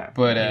 Yeah.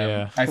 But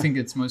I think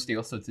it's mostly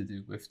also to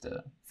do with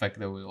the fact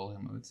that we're all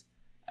remote.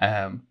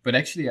 But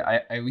actually,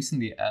 I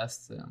recently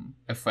asked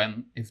a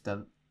friend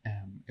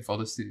if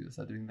other studios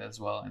are doing that as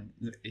well, and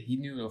he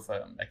knew of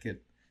like a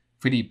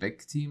pretty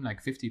big team,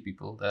 like 50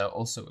 people, that are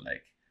also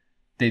like,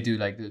 they do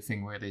like the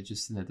thing where they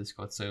just in the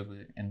Discord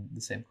server in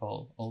the same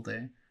call all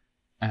day.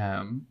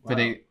 But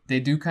they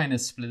do kind of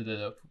split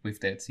it up with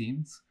their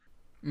teams.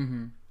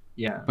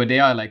 Yeah. But they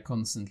are like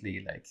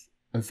constantly like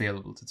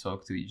available to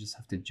talk to. You just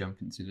have to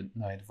jump into the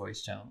night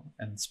voice channel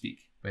and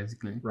speak,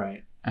 basically.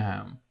 Right.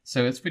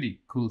 So it's pretty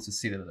cool to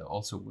see that it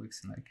also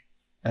works in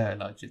like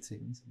larger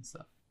teams and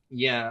stuff.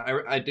 Yeah,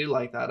 I do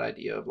like that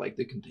idea of like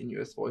the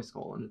continuous voice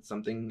call, and it's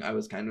something I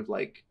was kind of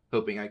like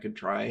hoping I could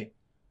try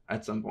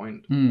at some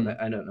point.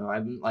 But I don't know. I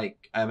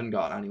haven't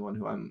got anyone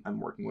who I'm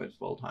working with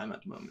full time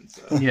at the moment.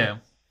 So yeah.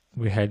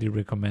 We highly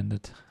recommend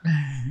it.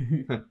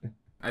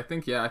 I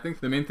think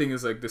the main thing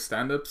is like the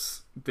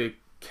stand-ups, they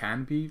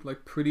can be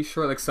like pretty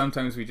short. Like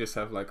sometimes we just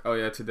have like, oh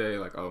yeah, today,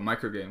 like, oh,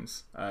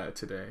 microgames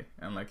today,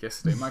 and like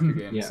yesterday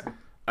microgames.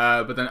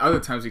 But then other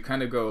times we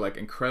kind of go like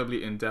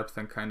incredibly in depth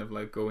and kind of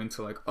like go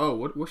into like, oh,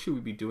 what should we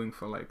be doing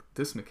for like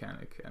this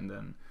mechanic, and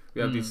then we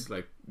have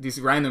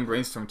these random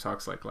brainstorm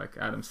talks like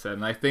Adam said.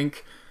 And I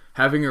think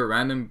having a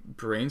random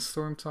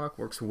brainstorm talk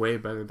works way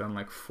better than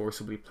like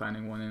forcibly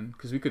planning one in,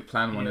 because we could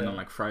plan one in on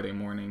like Friday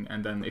morning,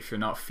 and then if you're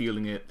not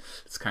feeling it,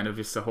 it's kind of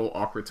just a whole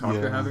awkward talk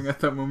you're having at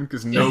that moment,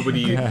 because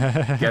nobody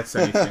gets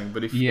anything.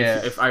 But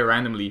if I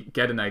randomly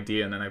get an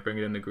idea and then I bring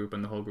it in the group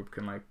and the whole group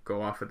can like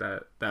go off of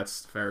that,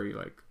 that's very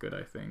like good,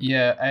 I think.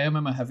 Yeah, I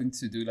remember having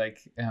to do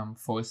like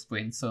forced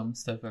brainstorm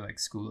stuff at like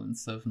school and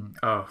stuff, and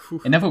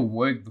it never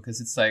worked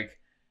because it's like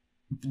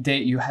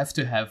you have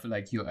to have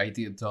like your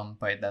idea done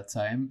by that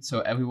time,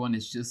 so everyone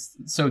is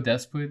just so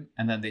desperate,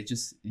 and then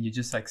you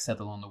just like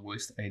settle on the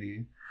worst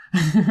idea.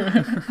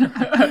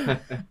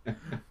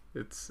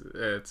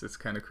 It's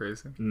kind of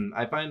crazy.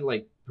 I find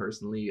like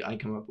personally I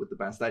come up with the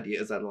best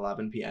ideas at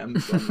 11 p.m,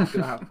 so I'm not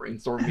gonna have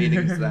brainstorm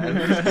meetings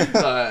then.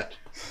 But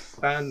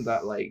I found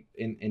that like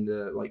in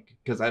the like,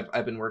 because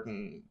I've been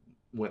working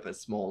with a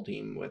small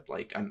team with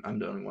like I'm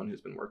the only one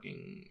who's been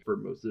working for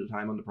most of the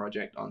time on the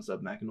project on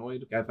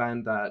Submechanoid. I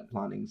found that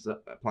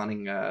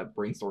planning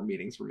brainstorm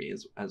meetings for me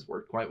has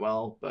worked quite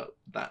well, but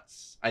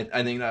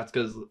I think that's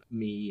because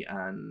me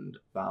and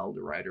Val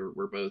the writer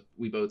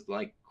we both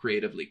like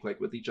creatively click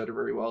with each other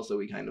very well, so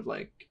we kind of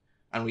like,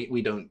 and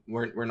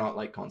we're not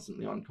like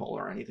constantly on call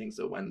or anything,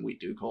 so when we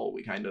do call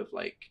we kind of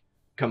like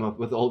come up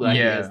with all the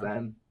ideas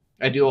then.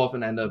 I do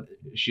often end up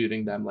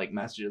shooting them like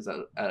messages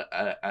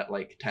at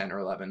like 10 or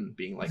 11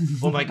 being like,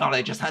 oh my god,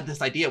 I just had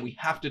this idea, we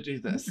have to do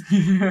this.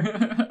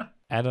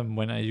 Adam,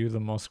 when are you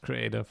the most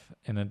creative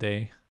in a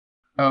day?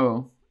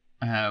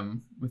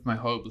 With my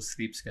horrible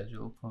sleep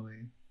schedule,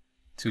 probably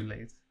too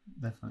late.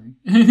 definitely.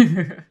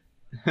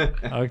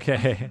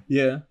 Okay.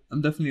 Yeah,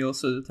 I'm definitely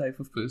also the type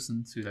of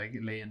person to like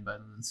lay in bed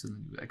and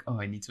suddenly be like, oh,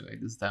 I need to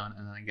write this down,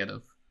 and then I get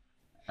up,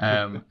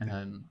 and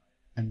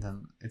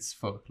then it's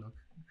 4 o'clock.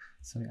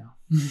 So yeah.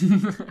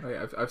 Oh,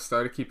 yeah, I've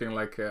started keeping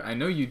like I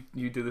know you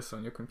do this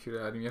on your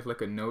computer, Adam. You have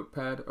like a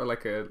notepad or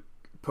like a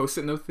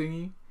post-it note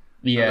thingy.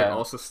 And I Yeah.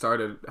 also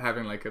started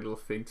having like a little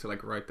thing to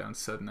like write down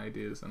sudden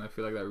ideas, and I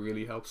feel like that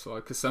really helps a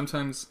lot. Because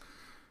sometimes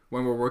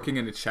when we're working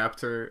in a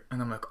chapter,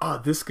 and I'm like, oh,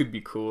 this could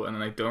be cool, and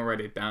then I don't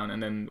write it down,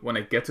 and then when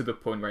I get to the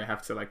point where I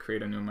have to like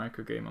create a new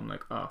micro game, I'm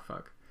like, oh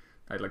fuck,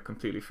 I like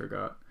completely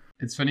forgot.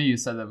 It's funny you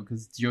said that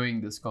because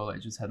during this call I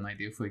just had an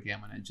idea for a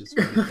game and I just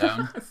wrote it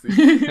down.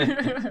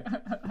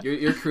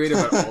 You're creative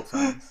at all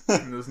times.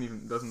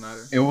 It doesn't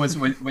matter. It was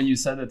when you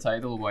said the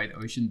title White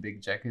Ocean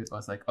Big Jacket, I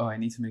was like, oh, I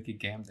need to make a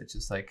game that's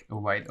just like a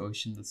white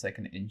ocean that's like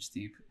an inch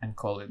deep and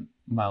call it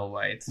Mile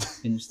Wide,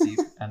 Inch Deep.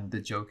 And the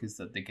joke is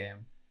that the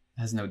game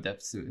has no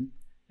depth to it.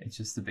 It's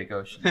just a big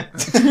ocean.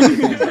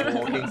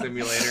 Walking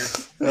simulator.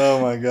 Oh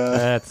my god.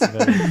 That's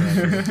very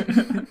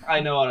clever.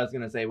 I know what I was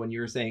gonna say when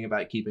you were saying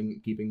about keeping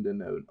the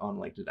note on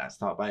like the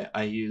desktop.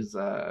 I use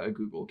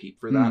Google Keep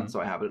for that, so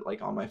I have it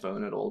like on my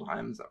phone at all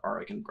times, or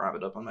I can grab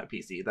it up on my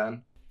PC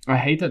then. I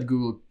hate that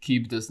Google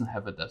Keep doesn't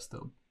have a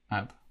desktop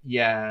app.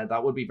 Yeah,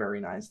 that would be very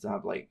nice to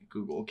have like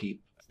Google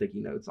Keep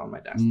sticky notes on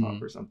my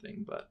desktop or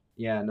something. But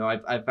yeah, no,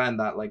 I found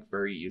that like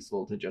very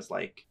useful to just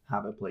like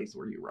have a place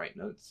where you write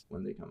notes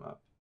when they come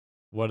up.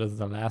 What is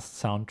the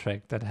last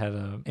soundtrack that had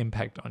an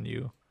impact on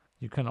you?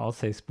 You can all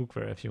say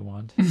Spookware if you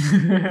want. Is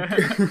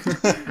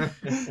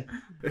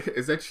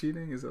that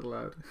cheating? Is that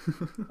allowed?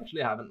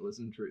 Actually, I haven't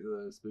listened to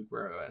the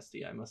Spookware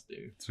OST. I must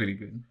do. It's really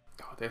good.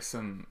 Oh, there's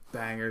some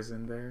bangers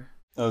in there.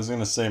 I was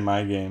gonna say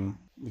my game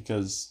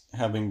because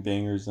having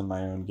bangers in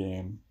my own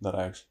game that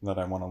I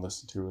want to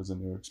listen to is a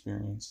new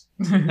experience.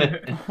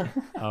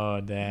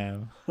 Oh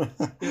damn!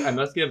 I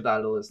must give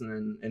that a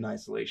listen in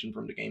isolation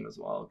from the game as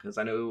well, because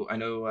I know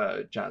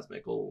Jazz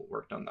Mickle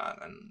worked on that,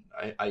 and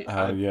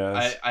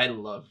I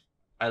love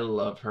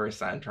her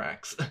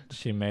soundtracks.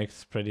 She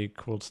makes pretty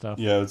cool stuff.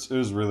 Yeah, it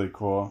was really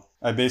cool.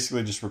 I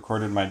basically just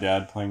recorded my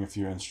dad playing a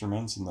few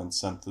instruments and then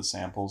sent the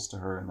samples to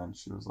her, and then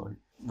she was like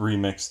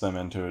remixed them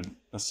into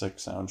a sick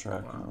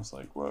soundtrack. Wow. And I was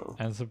like, whoa.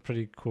 And it's a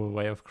pretty cool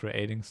way of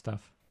creating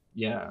stuff.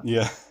 Yeah.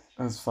 Yeah,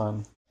 it was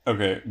fun.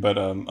 Okay, but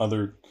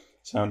other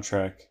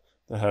soundtrack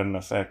that had an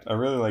effect. I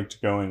really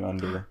liked Going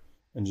Under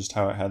and just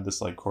how it had this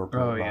like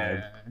corporate vibe.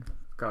 Yeah.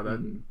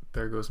 God,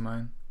 there goes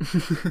mine.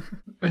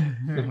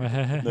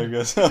 There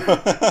goes.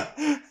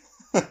 That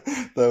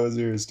was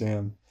yours,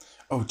 damn.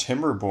 Oh,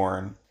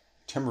 Timberborn.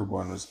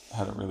 Timberborn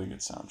had a really good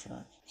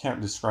soundtrack.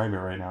 Can't describe it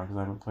right now because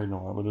I haven't played in a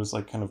while, but it was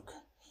like kind of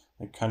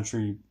like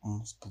country,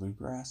 almost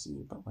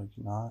bluegrassy, but like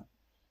not.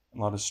 A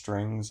lot of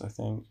strings, I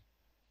think,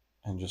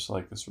 and just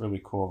like this really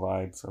cool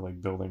vibe for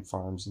like building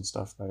farms and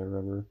stuff by a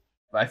river.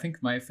 I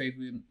think my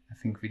favorite,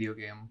 video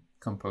game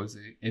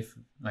composer, if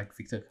like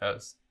Victor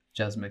Kraus,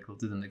 Jazz Mickle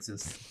didn't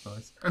exist, of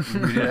course,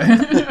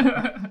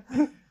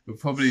 would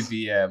probably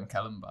be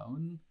Callum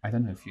Bowen. I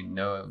don't know if you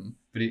know him,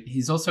 but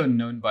he's also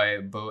known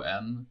by Bo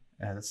N.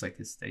 That's like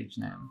his stage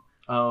name.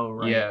 Oh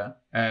right. Yeah.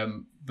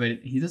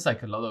 But he does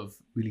like a lot of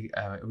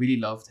really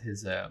loved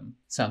his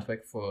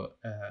soundtrack for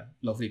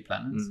Lovely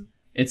Planet.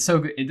 It's so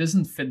good. It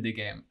doesn't fit the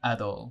game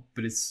at all,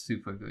 but it's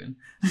super good.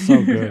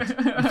 So good.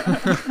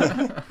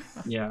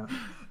 Yeah.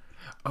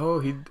 Oh,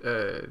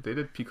 they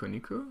did Pico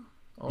Nico.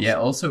 Also. Yeah,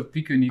 also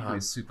Pico Nico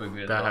is super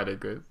good. That had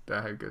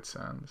good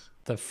sounds.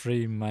 The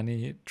Free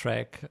Money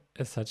track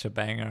is such a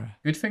banger.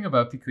 Good thing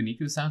about Pico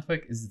Nico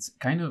soundtrack is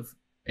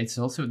it's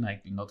also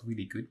like not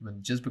really good,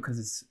 but just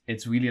because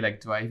it's really like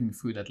driving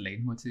through that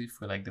leitmotif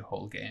for like the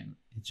whole game,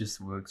 it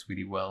just works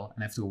really well.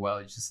 And after a while,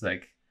 it's just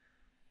like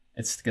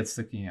it gets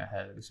stuck in your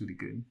head. It's really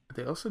good.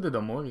 They also did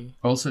Amori.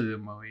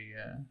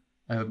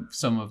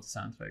 Some of the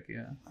soundtrack,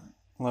 yeah.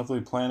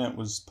 Lovely Planet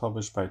was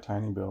published by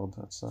Tiny Build.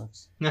 That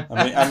sucks.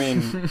 I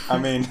mean.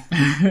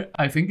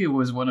 I think it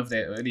was one of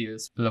their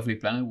earliest. Lovely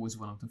Planet was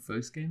one of the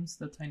first games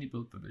that Tiny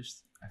Build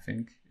published. I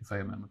think, if I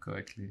remember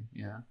correctly.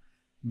 Yeah,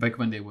 back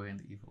when they were in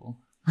the evil.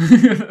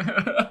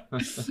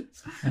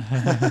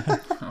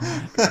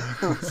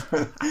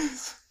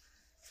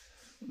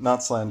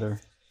 Not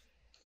slander.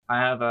 I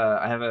have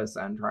a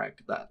soundtrack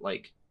that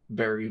like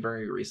very,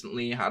 very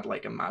recently had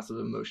like a massive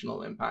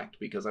emotional impact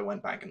because I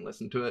went back and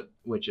listened to it,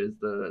 which is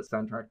the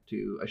soundtrack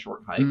to A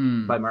Short Hike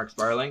by Mark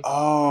Sparling.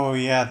 Oh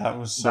yeah, that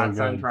was so good.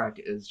 That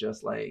soundtrack is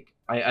just like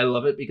I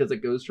love it because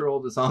it goes through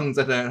all the songs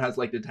and then it has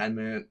like the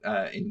 10-minute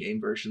in-game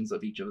versions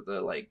of each of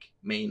the like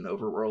main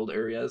overworld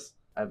areas.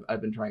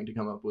 I've been trying to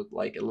come up with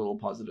like a little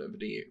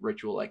positivity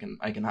ritual I can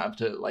have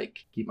to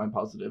like keep my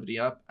positivity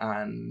up,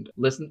 and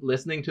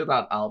listening to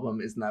that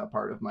album is now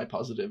part of my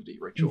positivity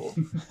ritual.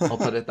 I'll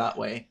put it that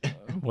way.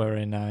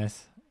 Very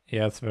nice.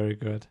 Yeah, it's very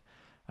good.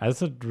 I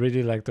also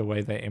really like the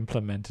way they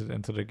implement it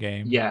into the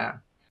game. Yeah.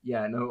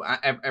 No,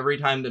 every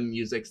time the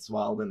music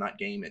swelled in that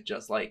game, it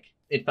just like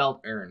it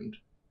felt earned.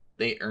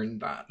 They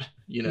earned that,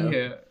 you know.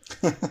 Yeah.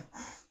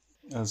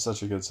 That was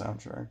such a good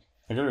soundtrack.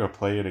 I gotta go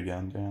play it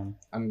again, Dan.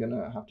 I'm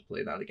gonna have to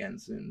play that again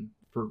soon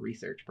for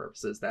research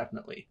purposes,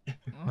 definitely.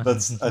 I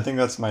think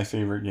that's my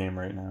favorite game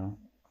right now,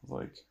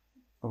 like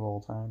of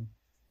all time.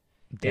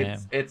 Damn.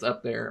 It's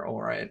up there,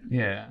 all right.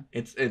 Yeah.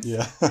 It's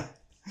Yeah.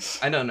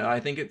 I don't know. I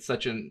think it's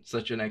such an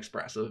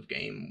expressive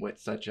game with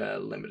such a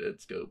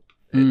limited scope.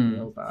 It Mm.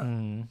 nails that.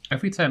 Mm.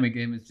 Every time a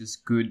game is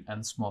just good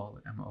and small,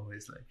 I'm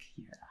always like,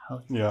 yeah,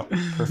 hell Yeah,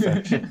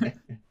 perfection.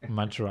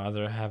 Much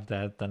rather have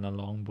that than a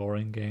long,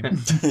 boring game.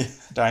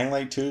 Dying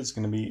Light 2 is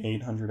gonna be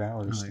 800 Oh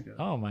hours. my god.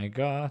 Oh my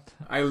god.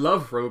 I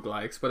love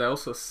roguelikes, but I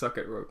also suck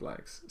at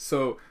roguelikes.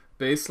 So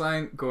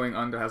Baseline Going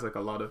Under has like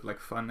a lot of like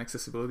fun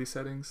accessibility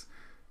settings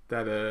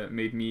that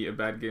made me, a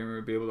bad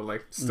gamer, be able to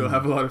like still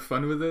have a lot of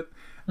fun with it.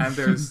 And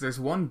there's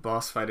one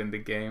boss fight in the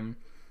game.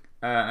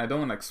 I don't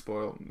want to like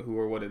spoil who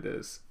or what it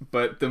is,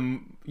 but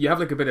you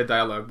have like a bit of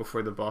dialogue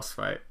before the boss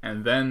fight,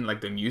 and then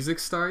like the music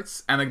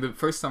starts, and like the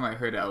first time I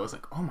heard it, I was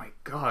like, oh my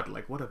god,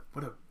 like what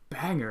a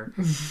banger.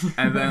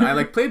 And then I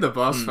like played the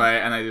boss fight,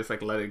 and I just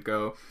like let it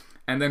go.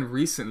 And then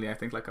recently, I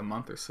think like a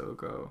month or so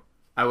ago,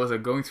 I was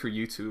like going through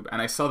YouTube,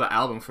 and I saw the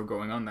album for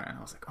Going On There, and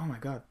I was like, oh my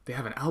god, they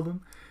have an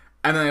album.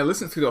 And then I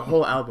listened through the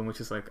whole album,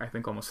 which is like I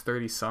think almost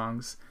 30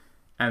 songs,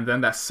 and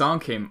then that song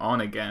came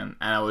on again,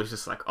 and I was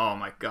just like, oh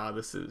my god,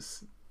 this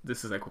is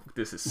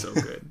so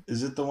good.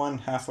 Is it the one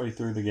halfway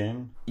through the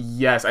game?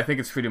 Yes, I think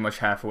it's pretty much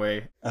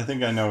halfway. I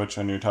think I know which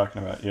one you're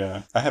talking about.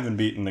 Yeah, I haven't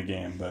beaten the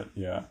game, but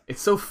yeah.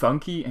 It's so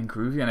funky and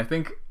groovy, and I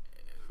think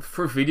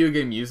for video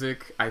game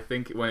music, I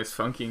think when it's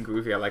funky and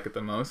groovy, I like it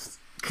the most.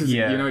 Because,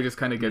 Yeah. you know, it just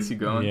kind of gets you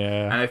going.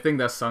 Yeah. And I think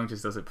that song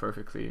just does it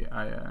perfectly.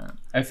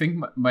 I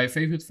think my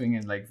favorite thing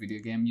in like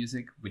video game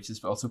music, which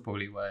is also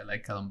probably why I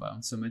like Callum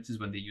Bound so much, is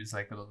when they use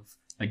like a lot of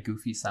like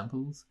goofy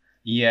samples.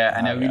 Yeah,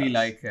 and I really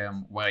like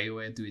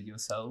WarioWare Do It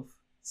Yourself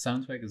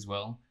soundtrack as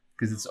well,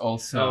 because it's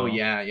also Oh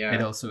yeah.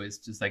 it also is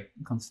just like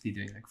constantly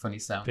doing like funny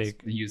sounds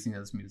Big. and using it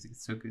as music.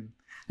 It's so good.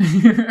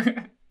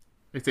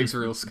 It takes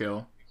real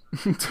skill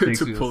Takes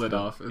to real pull it skill.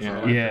 off. As Yeah.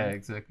 well, I Yeah, think.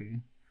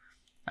 exactly.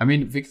 I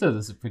mean, Victor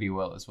does it pretty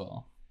well as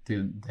well.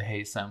 The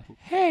Hey sample.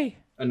 Hey.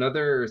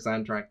 Another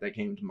soundtrack that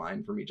came to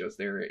mind for me just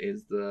there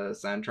is the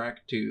soundtrack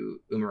to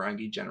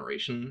Umurangi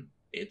Generation.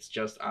 It's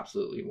just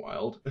absolutely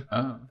wild.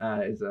 Oh.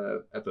 Is a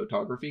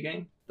photography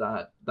game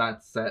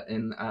that's set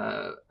in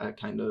a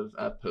kind of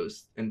a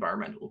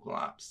post-environmental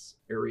collapse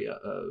area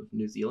of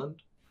New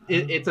Zealand.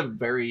 It's a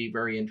very,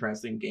 very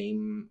interesting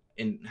game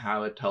in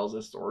how it tells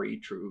a story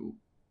through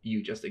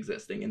you just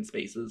existing in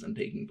spaces and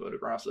taking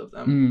photographs of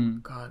them.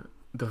 God,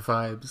 the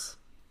vibes.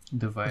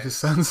 The It vibe. just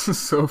sounds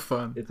so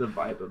fun. It's a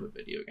vibe of a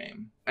video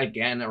game.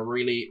 Again, a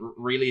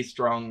really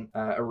strong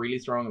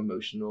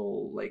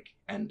emotional like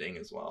ending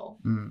as well.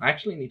 I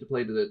actually need to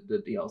play the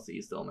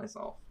DLC still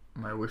myself.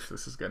 My wish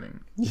list is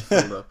getting Yeah.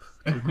 filled up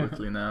too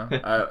quickly now.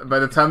 By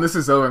the time this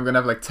is over, I'm going to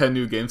have like 10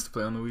 new games to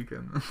play on the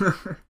weekend.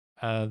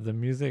 The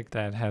music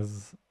that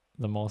has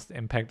the most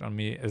impact on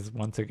me is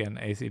once again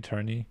Ace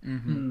Attorney.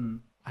 Mm-hmm.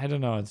 I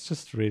don't know, it's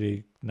just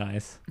really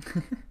nice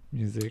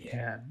music.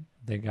 Yeah.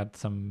 They got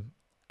some,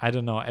 I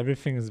don't know,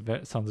 everything is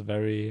sounds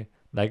very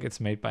like it's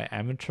made by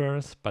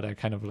amateurs, but I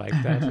kind of like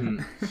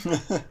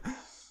that.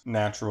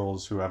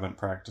 Naturals who haven't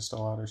practiced a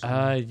lot or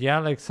something. Yeah,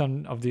 like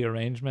some of the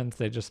arrangements,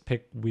 they just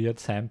pick weird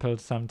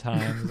samples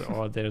sometimes,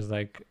 or there's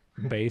like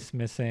bass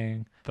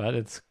missing, but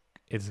it's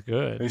Are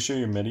good. you sure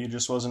your MIDI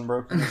just wasn't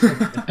broken?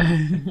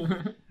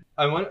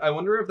 I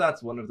wonder if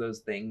that's one of those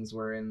things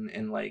where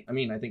in like, I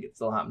mean, I think it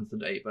still happens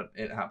today, but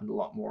it happened a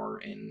lot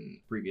more in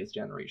previous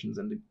generations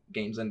in the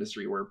games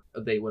industry, where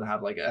they would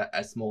have like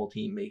a small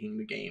team making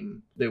the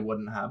game. They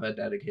wouldn't have a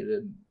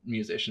dedicated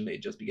musician.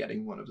 They'd just be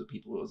getting one of the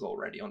people who was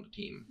already on the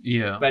team.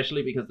 Yeah.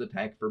 Especially because the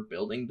tech for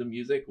building the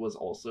music was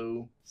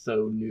also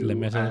so new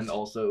Limited. and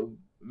also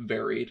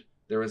varied.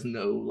 There was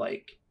no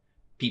like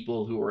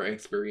people who were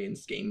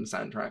experienced game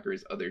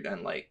soundtrackers other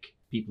than like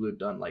people who'd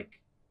done like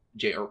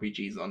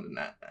JRPGs on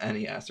the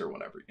NES or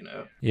whatever, you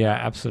know. Yeah,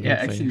 absolutely. Yeah,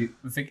 actually,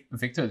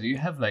 Victor, do you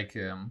have like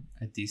a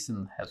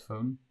decent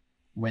headphone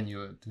when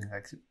you're doing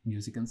like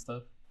music and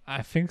stuff?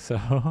 I think so.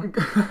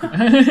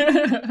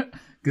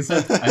 Because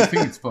I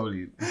think it's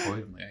probably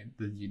important, right,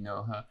 that you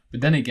know how. But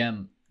then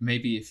again,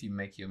 maybe if you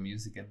make your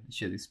music in a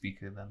shitty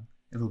speaker, then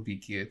it'll be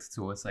geared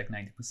towards like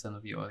 90%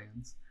 of your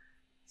audience.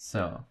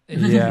 So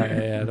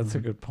yeah, that's a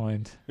good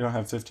point. You don't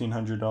have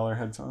 $1,500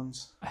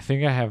 headphones? I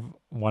think I have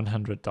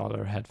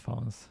 $100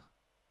 headphones,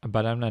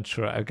 but I'm not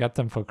sure. I got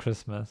them for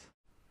Christmas.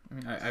 I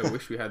mean, I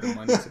wish we had the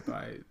money to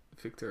buy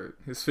Victor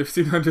his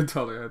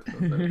 $1,500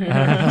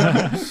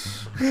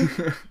 headphones.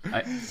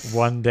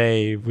 One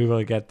day we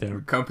will get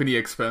there. Company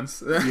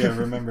expense. Yeah,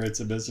 remember,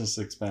 it's a business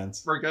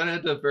expense. We're gonna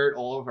divert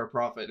all of our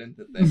profit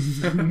into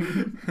this.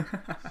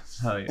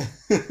 hell yeah.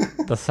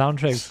 The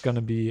soundtrack's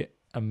gonna be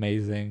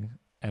amazing,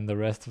 and the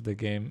rest of the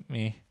game,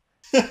 me.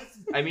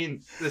 I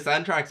mean, the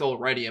soundtrack's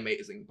already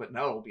amazing, but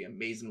now it'll be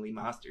amazingly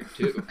mastered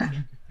too.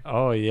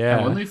 Oh I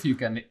yeah. wonder if you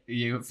can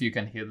hear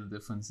the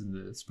difference in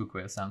the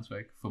Spookware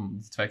soundtrack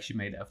from the tracks you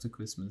made after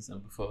Christmas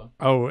and before.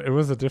 Oh, it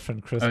was a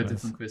different Christmas. Oh,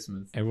 different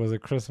Christmas. It was a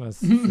Christmas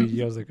 3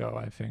 years ago,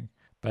 I think.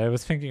 But I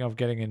was thinking of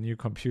getting a new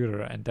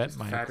computer, and that Just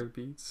might fatter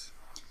beats.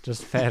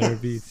 just fatter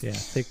beats, yeah,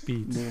 thick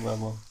beats. New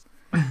level.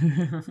 I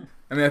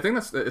mean, I think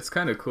it's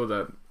kind of cool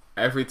that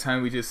every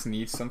time we just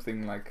need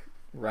something like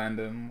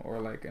random or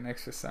like an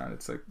extra sound,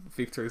 it's like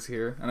Victor's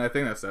here, and I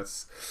think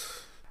that's.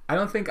 I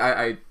don't think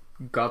I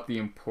got the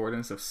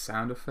importance of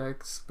sound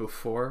effects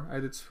before I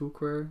did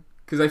Spookware,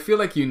 because I feel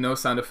like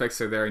sound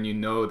effects are there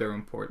and they're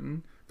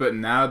important. But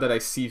now that I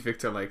see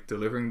Victor like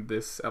delivering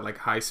this at like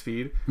high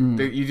speed,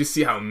 you just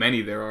see how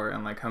many there are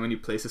and like how many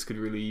places could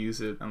really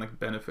use it and like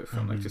benefit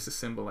from like just a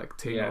symbol like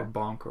ting or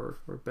bonk or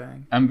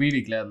bang. I'm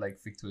really glad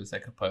like Victor is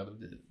like a part of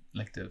the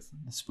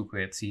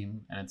Spookware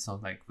team, and it's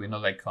not like we're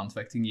not like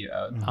contracting you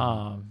out.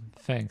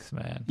 Thanks,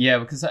 man. Yeah,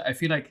 because I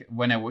feel like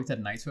when I worked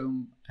at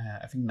Nighthome,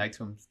 I think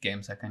Nighthome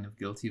games are kind of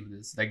guilty of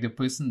this. Like the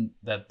person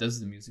that does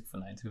the music for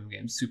Nighthome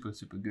games, super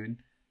good.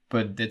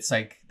 But it's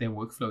like their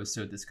workflow is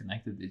so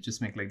disconnected. They just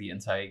make like the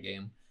entire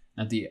game.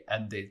 At the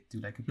end, they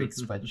do like a big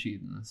spreadsheet,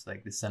 and it's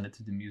like they send it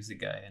to the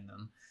music guy, and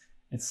then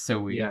it's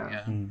so weird.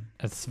 Yeah.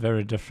 It's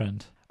very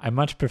different. I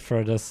much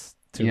prefer this,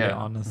 to be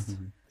honest.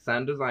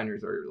 Sound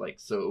designers are like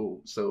so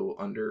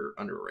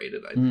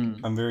underrated, I think.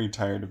 I'm very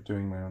tired of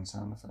doing my own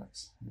sound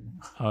effects.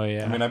 Oh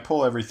yeah. I mean, I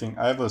pull everything.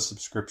 I have a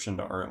subscription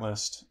to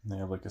Artlist, and they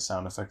have like a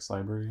sound effects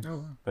library. Oh,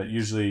 wow. But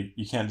usually,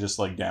 you can't just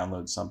like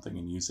download something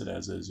and use it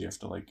as is. You have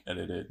to like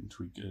edit it and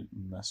tweak it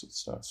and mess with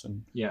stuff,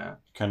 and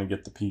kind of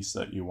get the piece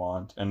that you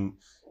want. And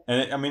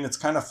I mean, it's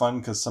kind of fun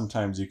because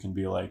sometimes you can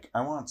be like,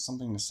 I want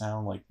something to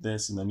sound like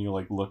this, and then you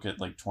like look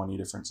at like 20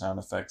 different sound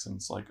effects, and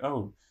it's like,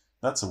 oh,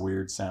 that's a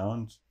weird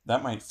sound.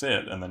 That might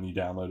fit. And then you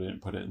download it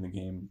and put it in the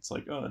game. It's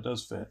like, oh, it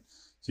does fit.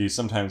 So you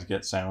sometimes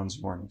get sounds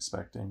you weren't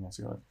expecting, I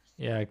feel like.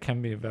 Yeah, it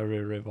can be a very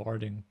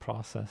rewarding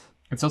process.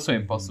 It's also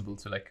impossible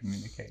to like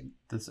communicate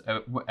this. I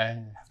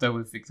have that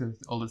with Victor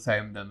all the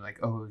time. Then like,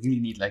 oh, I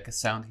really need like a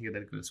sound here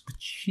that goes,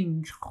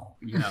 you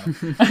know.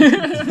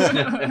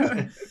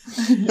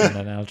 And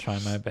then I'll try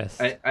my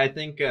best. I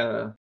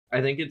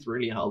think it's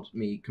really helped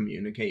me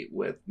communicate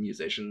with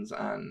musicians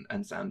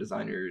and sound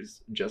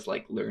designers, just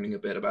like learning a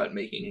bit about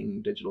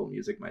making digital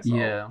music myself.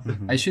 Yeah,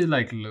 I should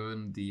like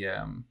learn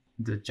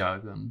the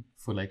jargon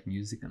for like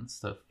music and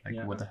stuff,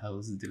 like what the hell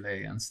is a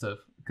delay and stuff,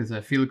 because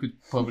I feel it could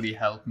probably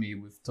help me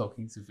with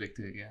talking to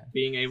Victor. Yeah,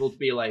 being able to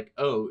be like,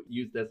 oh,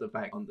 use this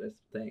effect on this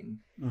thing.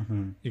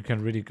 You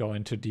can really go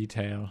into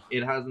detail.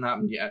 It hasn't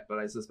happened yet, but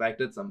I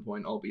suspect at some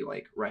point I'll be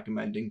like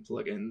recommending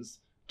plugins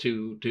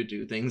to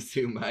do things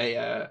to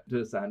my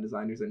to sound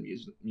designers and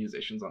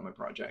musicians on my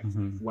project.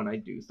 When I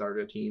do start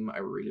a team, I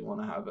really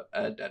want to have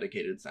a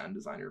dedicated sound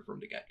designer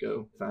from the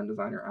get-go. Sound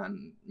designer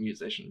and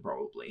musician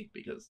probably,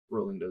 because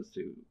rolling those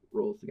two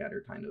roles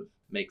together kind of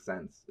makes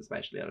sense,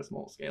 especially at a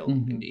small scale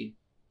indie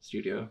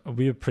studio.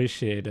 We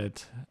appreciate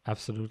it,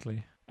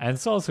 absolutely. And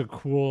it's also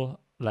cool,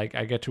 like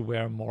I get to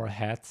wear more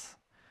hats.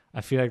 I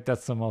feel like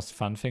that's the most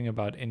fun thing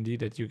about indie,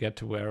 that you get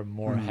to wear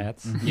more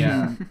hats.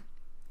 Yeah.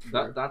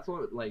 That's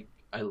what like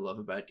I love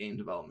about game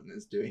development,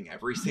 is doing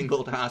every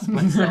single task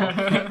myself.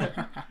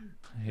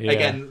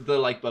 Again, the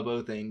like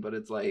Bubbo thing, but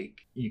it's like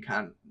you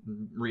can't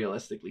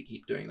realistically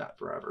keep doing that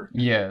forever.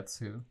 Yeah,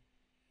 too.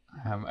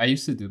 I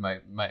used to do my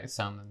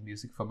sound and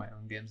music for my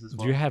own games as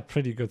well. You had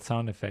pretty good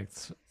sound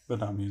effects, but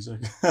not music.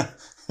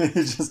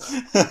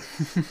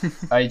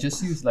 I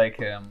just used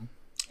like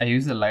I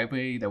used a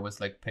library that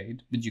was like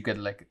paid, but you get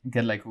like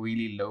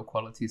really low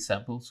quality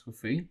samples for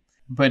free.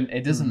 But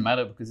it doesn't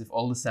matter, because if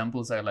all the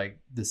samples are like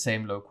the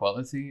same low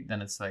quality,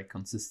 then it's like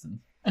consistent.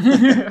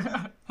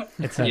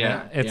 It's an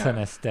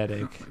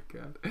aesthetic. Oh my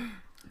god.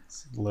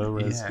 It's low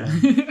res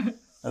game.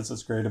 That's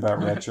what's great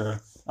about retro.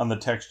 On the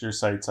texture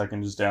sites, I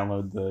can just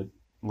download the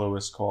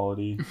lowest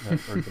quality or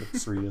the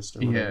freest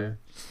or whatever.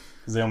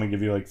 Because they only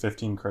give you like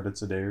 15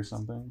 credits a day or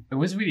something. It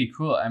was really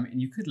cool. I mean,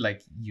 you could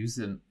like use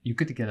it. You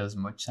could get as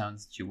much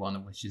sounds as you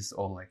wanted, which is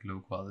all like low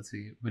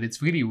quality. But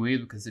it's really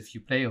weird, because if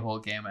you play a whole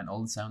game and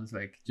all the sounds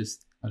like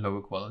just a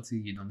lower quality,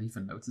 you don't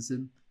even notice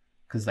it,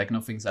 because like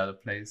nothing's out of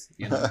place,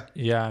 you know.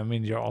 Yeah, I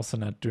mean, you're also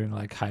not doing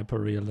like hyper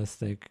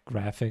realistic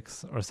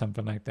graphics or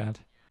something like that.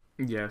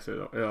 Yeah,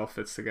 so it all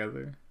fits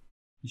together.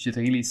 You should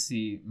really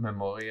see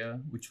Memoria,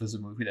 which was a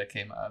movie that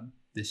came out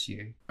this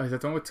year. Oh, is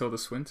that the one with Tilda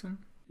Swinton?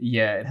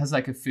 Yeah, it has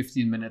like a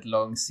 15-minute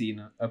long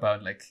scene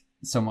about like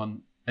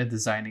someone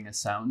designing a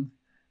sound,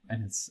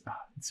 and it's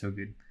so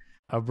good.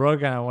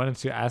 Brogan, I wanted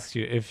to ask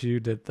you if you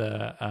did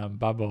the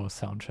Bubbo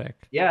soundtrack.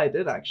 Yeah, I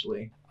did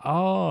actually.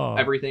 Oh.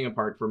 Everything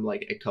apart from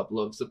like a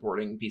couple of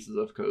supporting pieces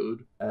of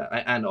code,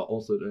 and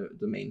also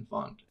the main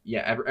font.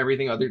 Yeah,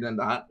 everything other than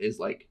that is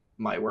like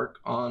my work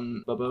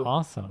on Bubbo.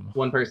 Awesome.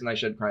 One person I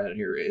should credit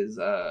here is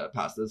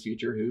Pasta's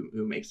Future,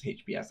 who makes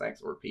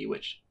HPSX or P,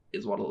 which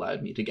is what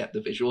allowed me to get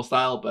the visual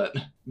style. But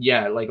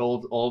yeah, like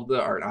all of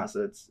the art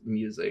assets,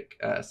 music,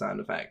 sound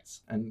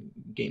effects, and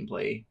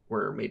gameplay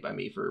were made by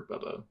me for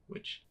Bubbo,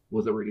 which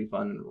was a really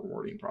fun and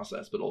rewarding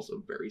process, but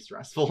also very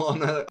stressful on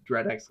the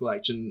DreadX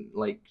collection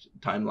like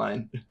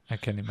timeline. I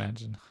can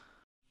imagine.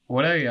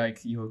 What are like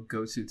your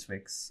go-to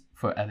tricks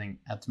for adding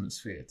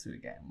atmosphere to a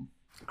game?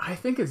 I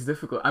think it's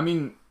difficult. I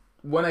mean,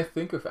 when I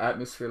think of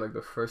atmosphere, like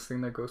the first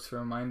thing that goes through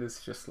my mind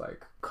is just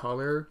like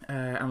color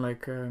and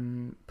like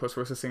post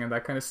processing and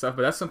that kind of stuff.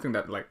 But that's something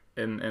that like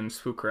in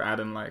Spooker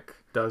Adam like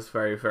does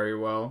very, very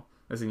well.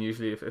 As in,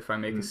 usually if I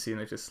make a scene,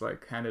 I just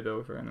like hand it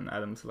over, and then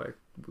Adam's like,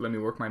 let me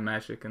work my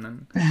magic, and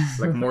then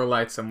like more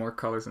lights and more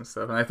colors and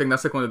stuff. And I think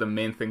that's like one of the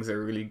main things that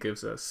really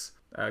gives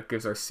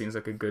our scenes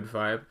like a good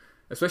vibe,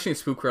 especially in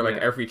Spook, where like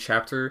every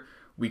chapter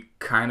we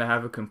kind of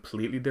have a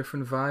completely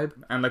different vibe,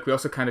 and like we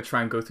also kind of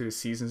try and go through the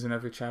seasons in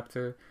every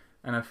chapter.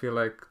 And I feel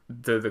like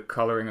the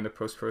coloring and the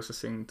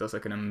post-processing does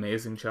like an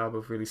amazing job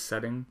of really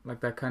setting like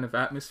that kind of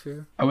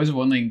atmosphere. I was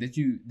wondering, did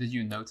you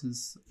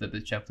notice that the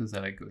chapters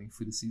are like going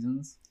through the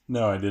seasons?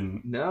 No, I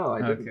didn't. No,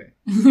 I didn't.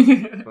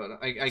 Okay. But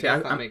I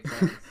guess that makes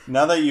sense.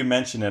 Now that you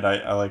mention it,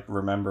 I like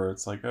remember.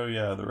 It's like, oh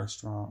yeah, the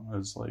restaurant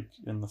was like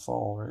in the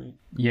fall, right?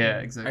 Yeah,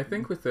 exactly. I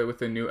think with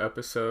the new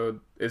episode,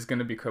 it's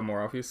gonna become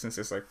more obvious since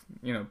there's like,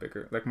 you know,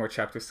 bigger, like more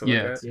chapters to look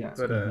at. Yeah.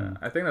 But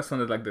I think that's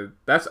one of like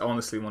that's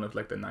honestly one of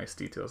like the nice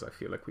details I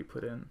feel like we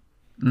put in,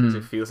 because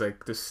it feels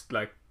like this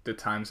like the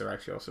times are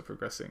actually also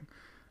progressing.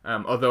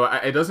 Although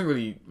it doesn't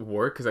really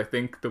work, because I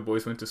think the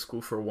boys went to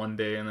school for one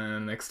day and then the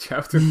next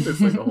chapter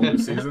it's like a whole new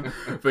season.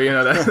 But you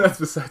know, that's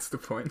besides the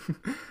point.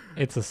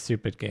 It's a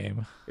stupid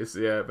game.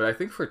 But I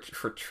think for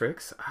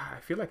tricks, I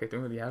feel like I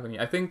don't really have any.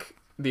 I think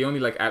the only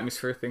like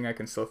atmosphere thing I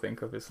can still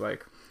think of is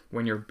like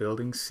when you're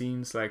building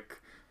scenes, like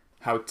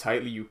how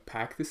tightly you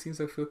pack the scenes.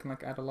 I feel can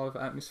like add a lot of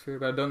atmosphere,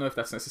 but I don't know if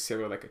that's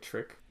necessarily like a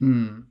trick.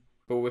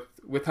 But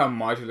with how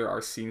modular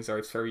our scenes are,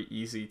 it's very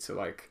easy to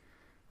like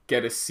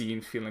get a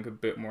scene feeling a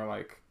bit more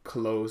like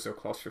closed or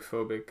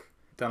claustrophobic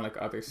than like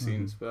other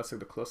scenes. But that's like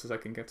the closest I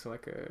can get to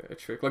like a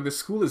trick. Like the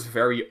school is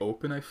very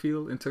open, I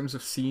feel, in terms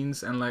of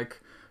scenes and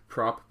like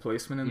prop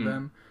placement in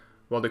them,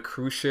 while the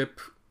cruise ship,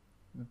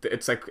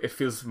 it's like it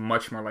feels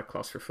much more like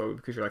claustrophobic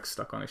because you're like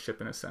stuck on a ship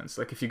in a sense.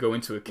 Like if you go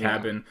into a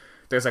cabin,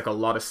 there's like a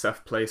lot of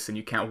stuff placed and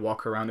you can't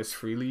walk around as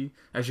freely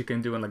as you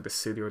can do in like the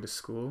city or the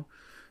school.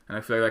 And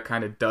I feel like that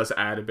kind of does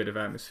add a bit of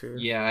atmosphere.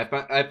 Yeah,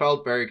 I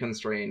felt very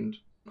constrained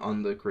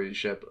on the cruise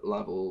ship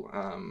level,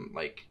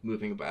 like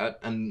moving about,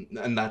 and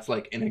that's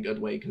like in a good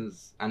way,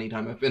 because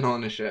anytime I've been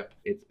on a ship,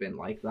 it's been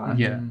like that.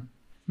 Yeah.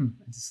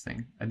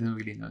 Interesting. I didn't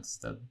really notice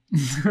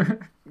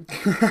that.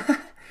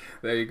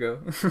 There you go.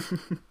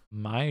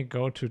 My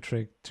go-to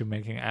trick to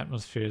making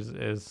atmospheres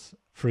is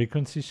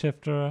frequency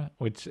shifter,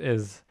 which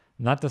is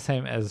not the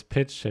same as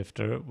pitch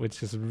shifter,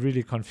 which is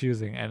really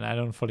confusing and I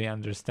don't fully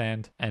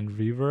understand, and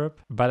reverb.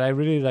 But I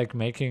really like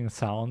making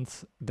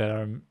sounds that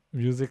are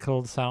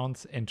musical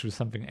sounds into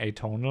something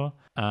atonal,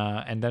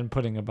 and then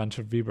putting a bunch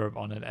of reverb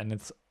on it, and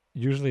it's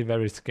usually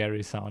very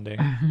scary sounding.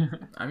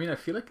 I mean, I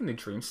feel like in the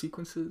dream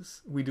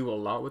sequences, we do a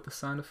lot with the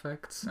sound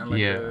effects and like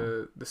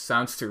the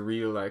sounds to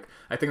real, like,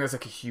 I think there's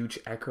like a huge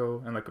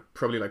echo and like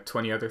probably like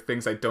 20 other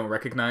things I don't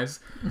recognize.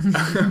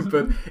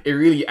 But it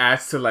really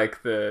adds to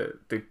like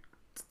the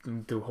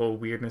whole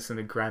weirdness and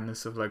the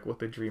grandness of like what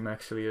the dream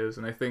actually is.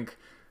 And I think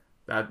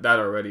that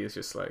already is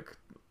just like,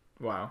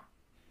 wow.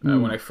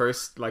 When I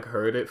first like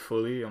heard it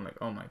fully, I'm like,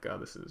 oh my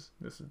god, this is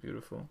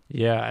beautiful.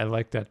 Yeah, I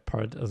like that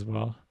part as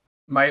well.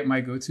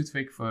 My go-to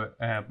trick for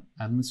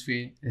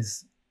atmosphere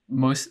is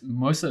most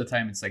of the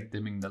time it's like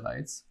dimming the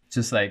lights,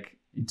 just like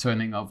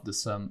turning off the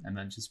sun and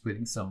then just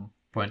putting some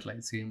point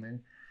lights here and there.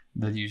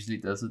 That usually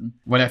doesn't.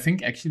 What I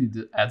think actually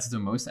adds the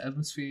most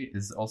atmosphere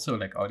is also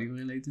like audio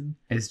related.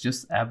 It's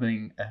just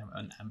adding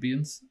an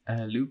ambience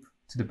loop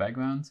to the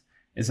background.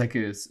 It's like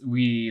a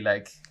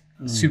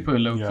super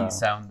low-key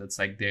sound that's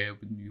like there,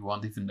 but you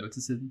won't even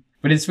notice it.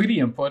 But it's really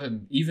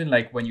important, even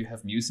like when you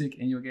have music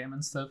in your game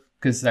and stuff,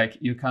 because like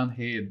you can't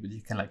hear it, but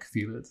you can like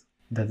feel it,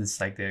 that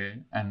it's like there.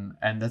 And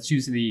that's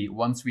usually,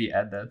 once we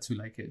add that to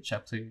like a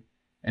chapter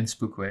in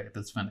Spookware,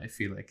 that's when I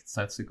feel like it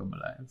starts to come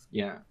alive.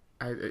 Yeah.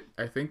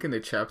 I think in the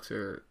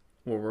chapter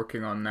we're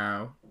working on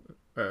now,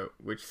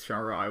 which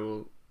genre I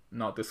will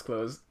not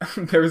disclose,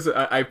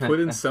 I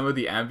put in some of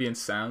the ambient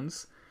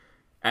sounds,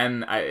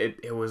 and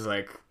it was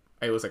like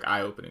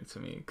eye-opening to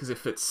me because it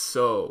fits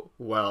so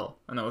well,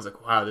 and I was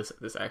like, wow, this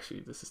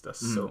does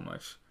so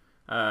much,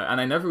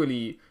 and I never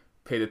really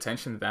paid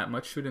attention that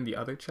much to it in the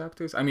other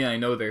chapters. I mean, I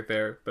know they're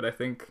there, but I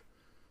think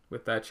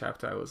with that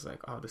chapter I was like,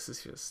 oh, this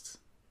is just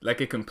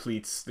like, it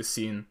completes the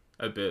scene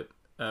a bit.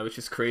 Which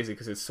is crazy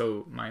because it's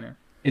so minor.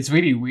 It's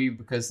really weird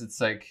because it's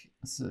like,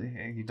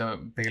 you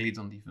barely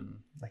don't even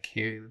like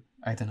hear it.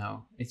 I don't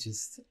know. It's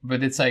just,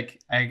 but it's like,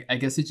 I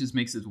guess it just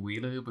makes it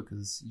weirder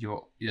because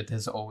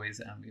there's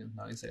always ambient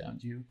noise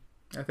around you.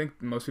 I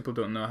think most people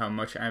don't know how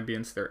much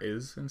ambience there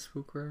is in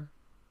Spookware.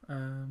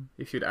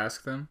 If you'd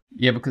ask them.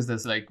 Yeah, because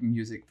there's like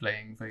music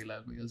playing very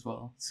loudly as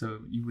well. So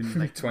you wouldn't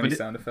like 20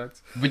 sound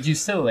effects. But you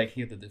still like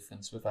hear the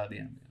difference without the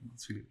ambient.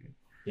 It's really weird.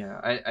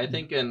 Yeah, I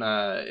think in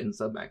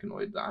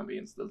Submechanoid, the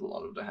ambience does a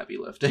lot of the heavy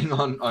lifting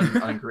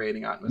on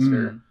creating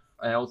atmosphere.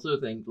 I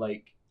also think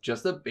like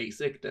just a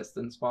basic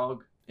distance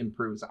fog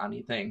improves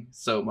anything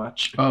so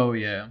much. Oh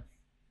yeah,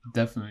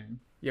 definitely.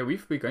 Yeah,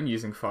 we've begun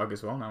using fog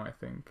as well now. I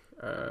think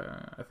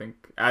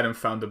Adam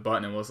found the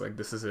button and was like,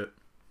 "This is it."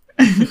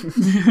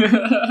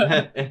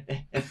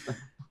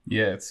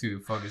 Yeah,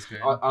 too. Fog is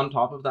great. On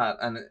top of that,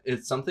 and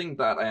it's something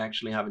that I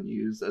actually haven't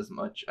used as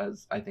much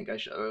as I think I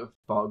should have,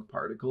 fog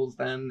particles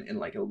then in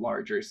like a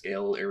larger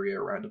scale area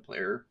around a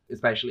player,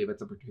 especially if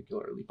it's a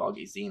particularly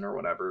foggy scene or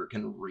whatever,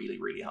 can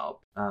really, really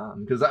help.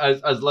 Because I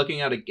was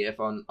looking at a GIF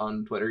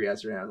on Twitter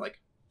yesterday and I was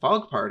like,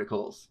 fog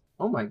particles.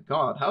 Oh my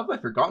god, how have I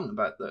forgotten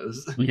about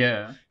those?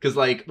 Yeah. Because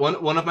like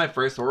one of my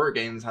first horror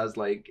games has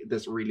like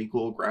this really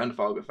cool ground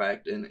fog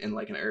effect in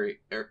like an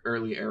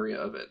early area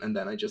of it, and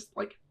then I just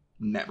like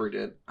never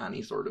did any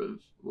sort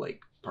of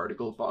like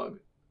particle fog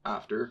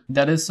after.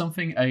 That is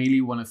something I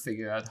really want to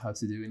figure out how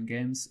to do in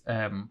games.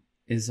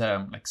 Is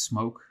like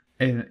smoke.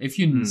 If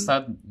you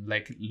start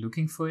like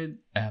looking for it,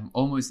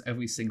 almost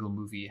every single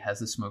movie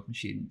has a smoke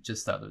machine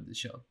just out of the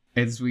shot.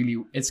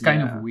 It's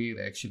kind of weird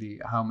actually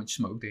how much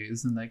smoke there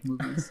is in like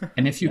movies.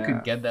 And if you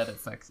could get that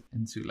effect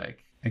into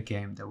like a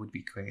game, that would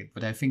be great.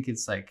 But I think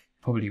it's like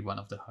probably one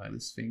of the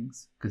hardest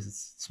things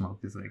because smoke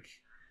is like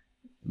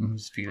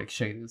must be like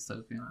shaded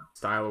stuff, you know.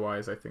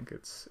 Style-wise, I think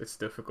it's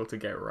difficult to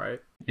get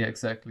right. Yeah,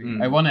 exactly.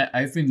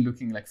 I've been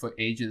looking like for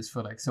ages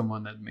for like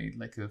someone that made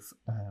like a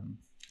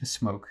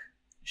smoke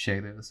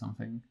shader or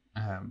something,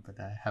 but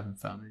I haven't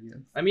found it yet.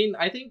 I mean,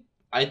 I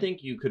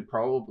think you could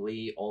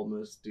probably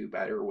almost do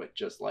better with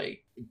just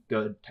like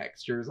good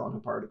textures on a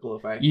particle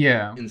effect,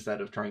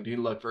 instead of trying to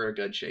look for a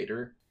good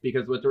shader,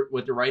 because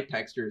with the right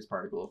textures,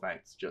 particle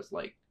effects just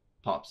like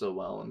pop so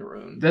well on their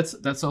own.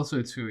 That's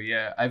also true.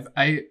 Yeah,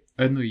 I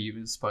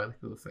underuse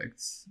particle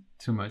effects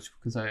too much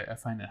because I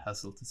find it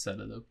hassle to set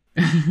it up.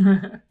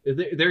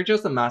 They're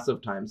just a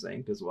massive time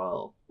sink as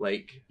well.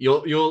 Like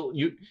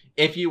you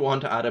if you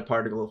want to add a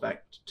particle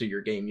effect to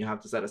your game, you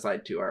have to set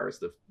aside 2 hours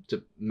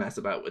to mess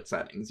about with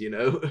settings, you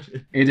know.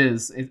 It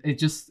is.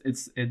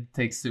 It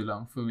takes too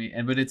long for me,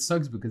 but it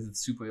sucks because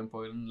it's super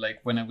important. Like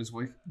when I was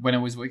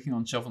working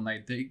on Shovel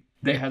Knight,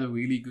 they had a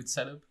really good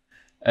setup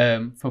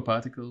for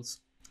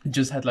particles. It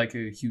just had like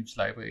a huge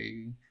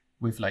library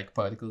with like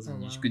particles,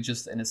 and you could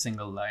just in a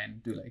single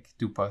line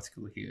do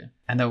particle here,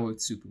 and that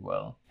worked super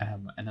well.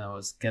 And I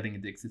was getting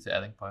addicted to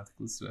adding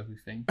particles to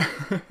everything.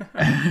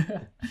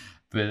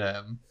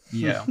 But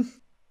yeah.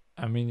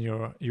 I mean,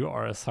 you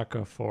are a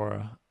sucker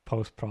for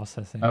post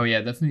processing. Oh yeah,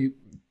 definitely.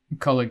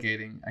 Color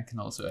grading I can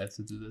also add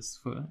to do this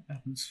for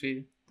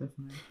atmosphere.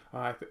 Definitely.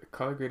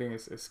 Color grading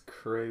is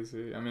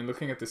crazy. I mean,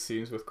 looking at the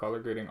scenes with color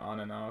grading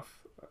on and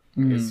off,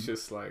 it's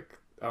just like,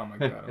 oh my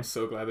god, I'm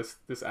so glad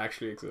this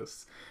actually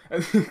exists.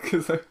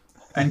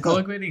 And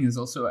color grading is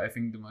also, I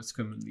think, the most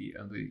commonly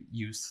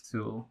underused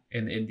tool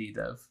in indie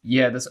dev.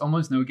 Yeah, there's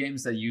almost no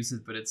games that use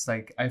it, but it's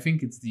like, I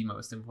think it's the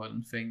most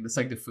important thing. That's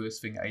like the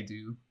first thing I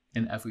do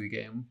in every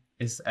game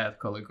is add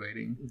color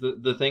grading.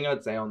 The thing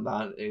I'd say on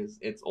that is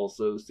it's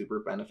also super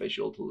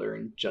beneficial to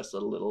learn just a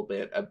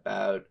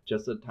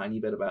tiny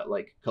bit about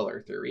like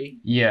color theory.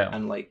 Yeah.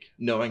 And like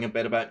knowing a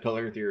bit about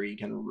color theory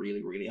can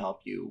really, really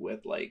help you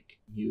with like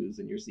hues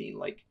in your scene,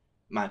 like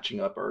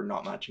matching up or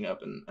not matching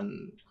up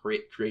and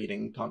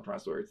creating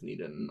contrast where it's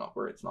needed and not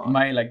where it's not.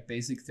 My like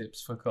basic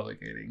tips for color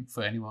grading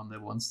for anyone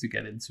that wants to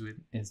get into it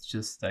is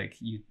just like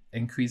you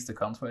increase the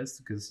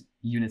contrast because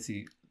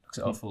Unity looks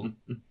awful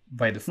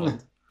by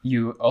default.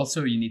 You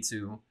need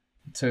to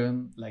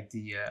turn like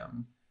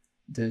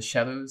the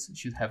shadows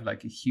should have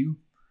like a hue.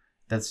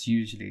 That's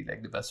usually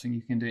like the best thing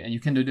you can do, and you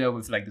can do that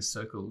with like the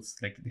circles.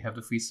 Like they have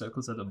the 3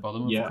 circles at the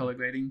bottom of the color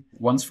grading.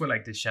 One's for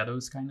like the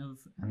shadows kind of,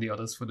 and the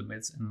others for the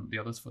mids, and the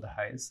others for the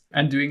highs.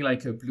 And doing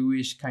like a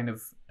bluish kind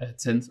of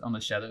tint on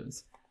the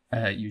shadows.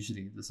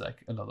 Usually there's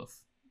like a lot of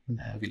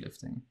heavy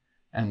lifting.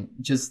 And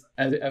just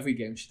every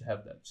game should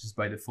have that just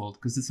by default,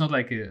 because it's not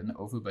like an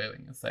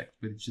overbearing effect,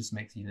 but it just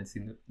makes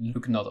Unity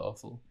look not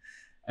awful.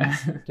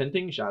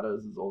 Tinting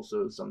shadows is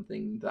also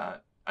something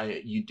that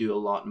you do a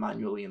lot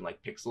manually in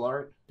like pixel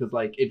art, because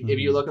like if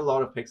you look at a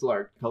lot of pixel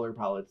art color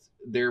palettes,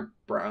 their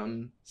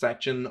brown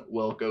section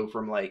will go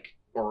from like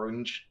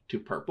orange to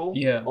purple,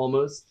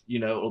 almost, you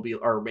know, it'll be,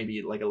 or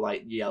maybe like a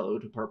light yellow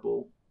to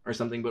purple or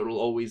something, but it will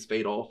always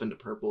fade off into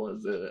purple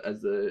as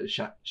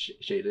the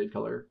shaded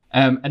color.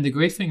 And the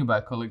great thing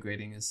about color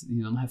grading is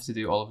you don't have to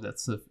do all of that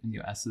stuff in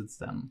your assets.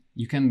 Then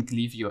you can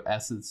leave your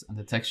assets and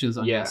the textures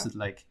on your asset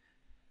like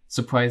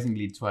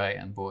surprisingly dry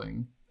and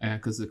boring,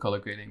 because the color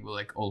grading will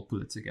like all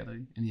pull it together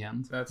in the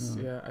end. That's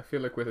I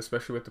feel like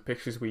especially with the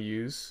pictures we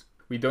use,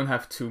 we don't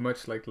have too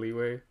much like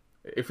leeway.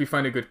 If we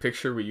find a good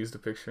picture, we use the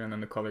picture, and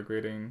then the color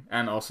grading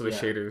and also the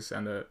shaders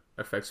and the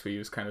effects we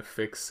use kind of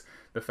fix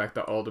the fact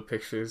that all the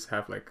pictures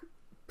have like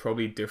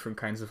probably different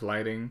kinds of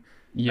lighting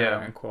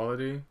and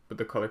quality, but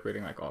the color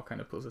grading like all kind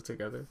of pulls it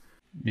together.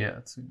 Yeah,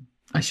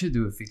 I should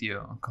do a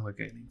video on color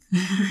grading.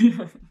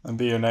 And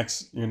be your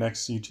next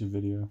YouTube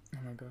video. Oh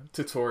my god,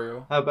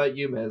 tutorial. How about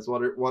you, Miz?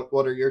 What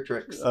are your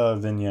tricks?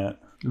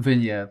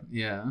 Vignette,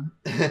 yeah.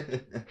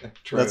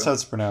 True. That's how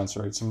it's pronounced,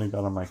 right? Somebody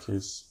got on my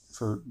case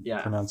for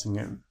pronouncing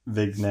it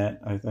Vignette,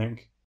 I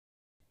think.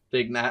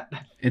 Vignette.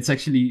 It's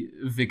actually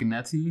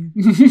Vignetti.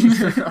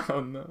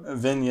 Oh no.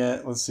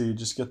 Vignette, let's see,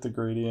 just get the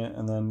gradient,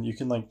 and then you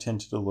can like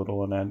tint it a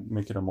little and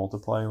make it a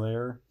multiply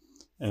layer.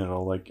 and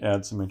it'll like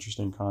add some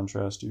interesting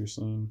contrast to your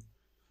scene.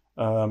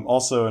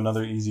 Also,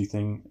 another easy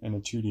thing in a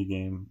 2D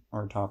game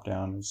or top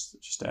down is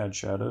just to add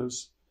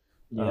shadows.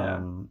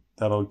 Yeah.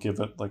 That'll give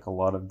it like a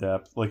lot of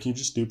depth. Like you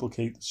just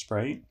duplicate the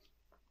sprite,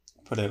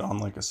 put it on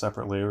like a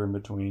separate layer in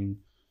between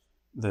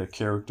the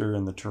character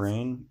and the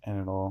terrain,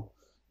 and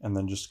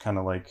then just kind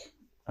of like,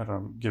 I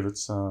don't know, give it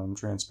some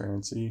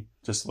transparency.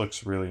 Just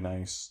looks really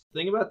nice. The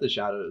thing about the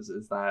shadows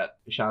is that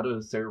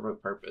shadows serve a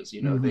purpose.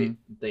 You know,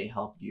 they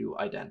help you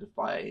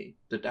identify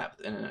the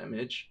depth in an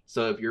image.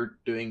 So if you're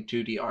doing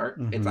 2D art,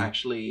 it's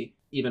actually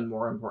even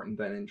more important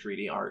than in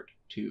 3D art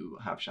to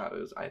have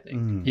shadows, I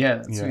think. Yeah,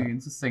 that's really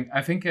interesting.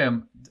 I think,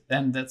 and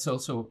that's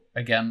also,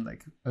 again,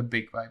 like a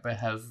big vibe I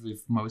have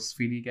with most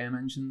 3D game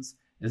engines,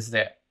 is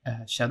that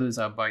shadows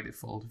are by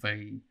default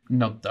very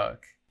not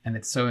dark. And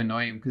it's so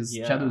annoying because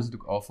shadows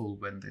look awful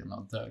when they're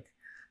not dark.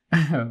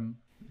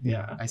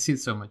 Yeah, I see it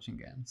so much in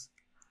games.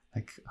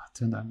 Like,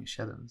 turn down your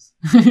shadows.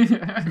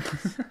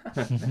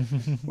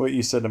 What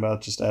you said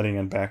about just adding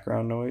in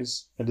background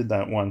noise, I did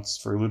that once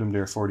for Ludum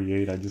Dare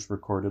 48. I just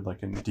recorded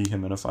like a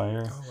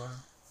dehumidifier. Oh, wow.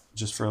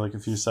 Just for like a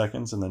few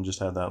seconds, and then just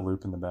had that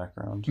loop in the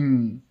background.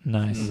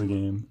 Nice. Of the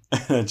game.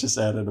 It just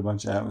added a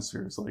bunch of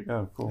atmosphere. It's like,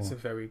 oh, cool. It's a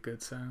very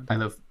good sound. I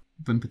love,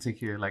 in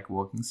particular, like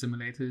walking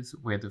simulators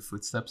where the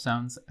footstep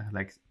sounds are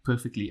like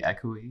perfectly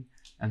echoey,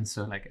 and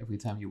so like every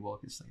time you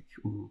walk, it's like,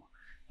 ooh,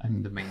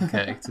 I'm the main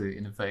character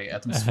in a very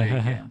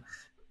atmospheric game.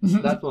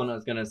 That's one I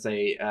was gonna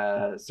say.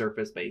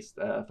 Surface-based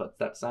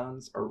footstep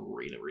sounds are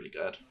really, really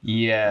good.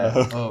 Yeah.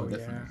 Oh,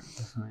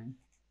 definitely.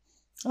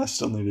 I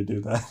still need to do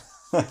that.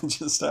 I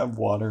just have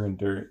water and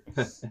dirt.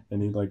 I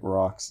need like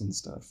rocks and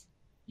stuff.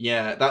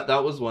 Yeah,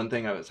 that was one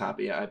thing I was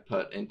happy I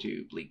put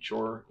into Bleak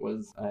Shore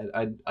was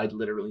I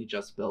literally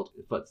just built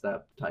a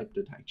footstep type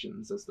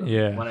detection system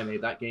when I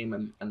made that game,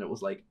 and it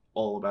was like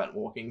all about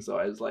walking. So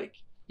I was like,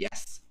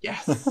 yes.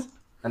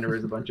 And there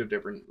was a bunch of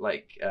different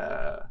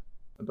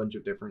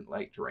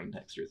terrain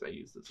textures I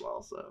used as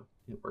well. So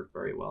it worked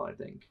very well, I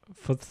think.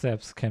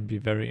 Footsteps can be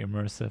very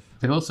immersive.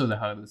 They're also the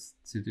hardest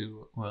to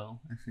do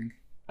well, I think.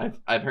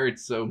 I've heard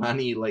so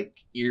many like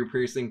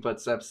ear-piercing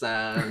footstep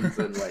sounds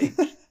and like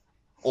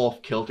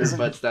off-kilter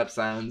footstep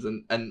sounds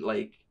and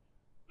like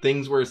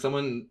things where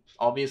someone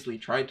obviously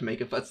tried to make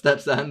a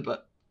footstep sound,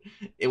 but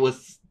it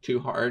was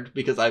too hard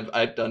because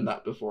I've done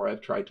that before.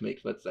 I've tried to make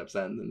footstep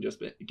sounds and just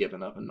been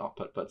given up and not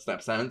put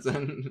footstep sounds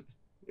in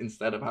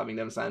instead of having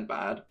them sound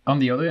bad. On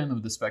the other end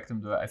of the spectrum,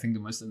 though, I think the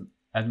most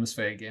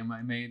atmospheric game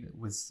I made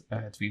was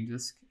Dream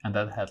Disc, and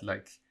that had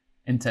like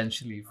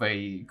intentionally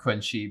very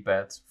crunchy,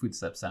 bad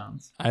footstep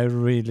sounds. I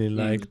really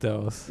like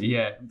those.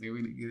 Yeah, they're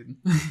really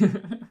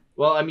good.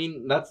 Well, I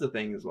mean, that's the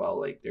thing as well.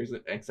 Like, there's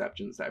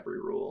exceptions to every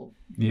rule.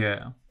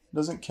 Yeah.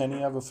 Doesn't Kenny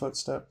have a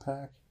footstep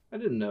pack? I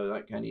didn't know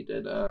that Kenny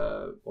did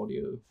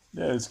audio.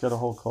 Yeah, he's got a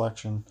whole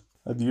collection.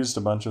 I've used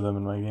a bunch of them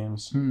in my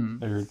games.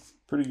 They're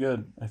pretty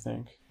good, I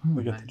think.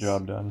 They get the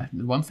job done.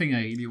 One thing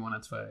I really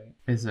want to try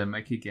is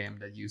make a game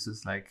that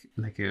uses like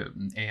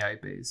an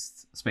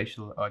AI-based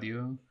spatial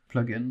audio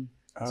plugin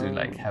to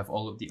like have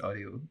all of the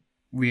audio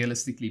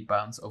realistically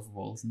bounce off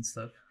walls and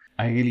stuff.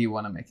 I really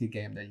want to make a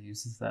game that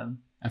uses that.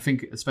 I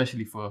think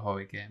especially for a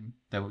horror game,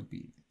 that would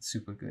be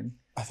super good.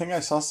 I think I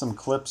saw some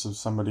clips of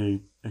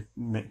somebody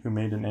who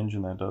made an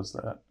engine that does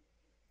that.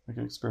 Like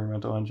an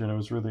experimental engine. It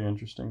was really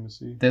interesting to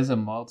see. There's a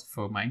mod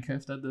for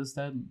Minecraft that does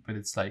that, but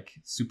it's like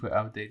super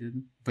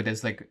outdated. But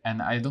there's like,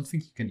 and I don't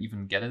think you can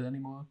even get it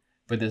anymore.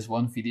 But there's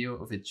one video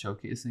of it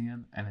showcasing it,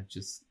 and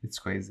it's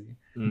crazy.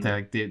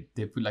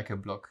 They put like a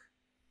block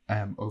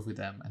over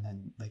them, and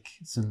then like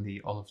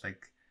suddenly all of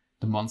like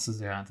the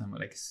monsters around them are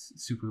like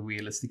super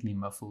realistically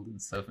muffled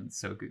and stuff, and it's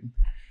so good.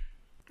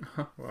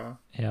 Wow.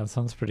 Yeah, it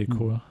sounds pretty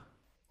cool.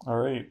 All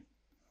right.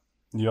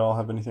 Do you all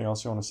have anything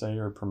else you want to say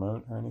or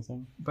promote or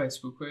anything? By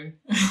Spookware.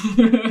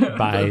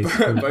 By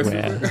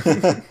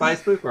Spookware. By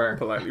Spookware.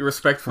 Politely,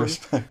 respectfully.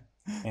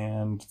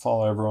 And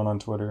follow everyone on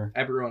Twitter.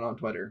 Everyone on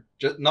Twitter.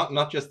 Just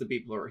not just the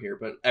people who are here,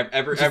 but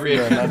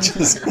everyone. Not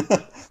just...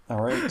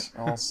 All right.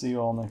 I'll see you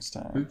all next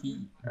time.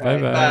 Bye-bye.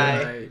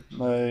 Bye.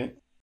 Bye.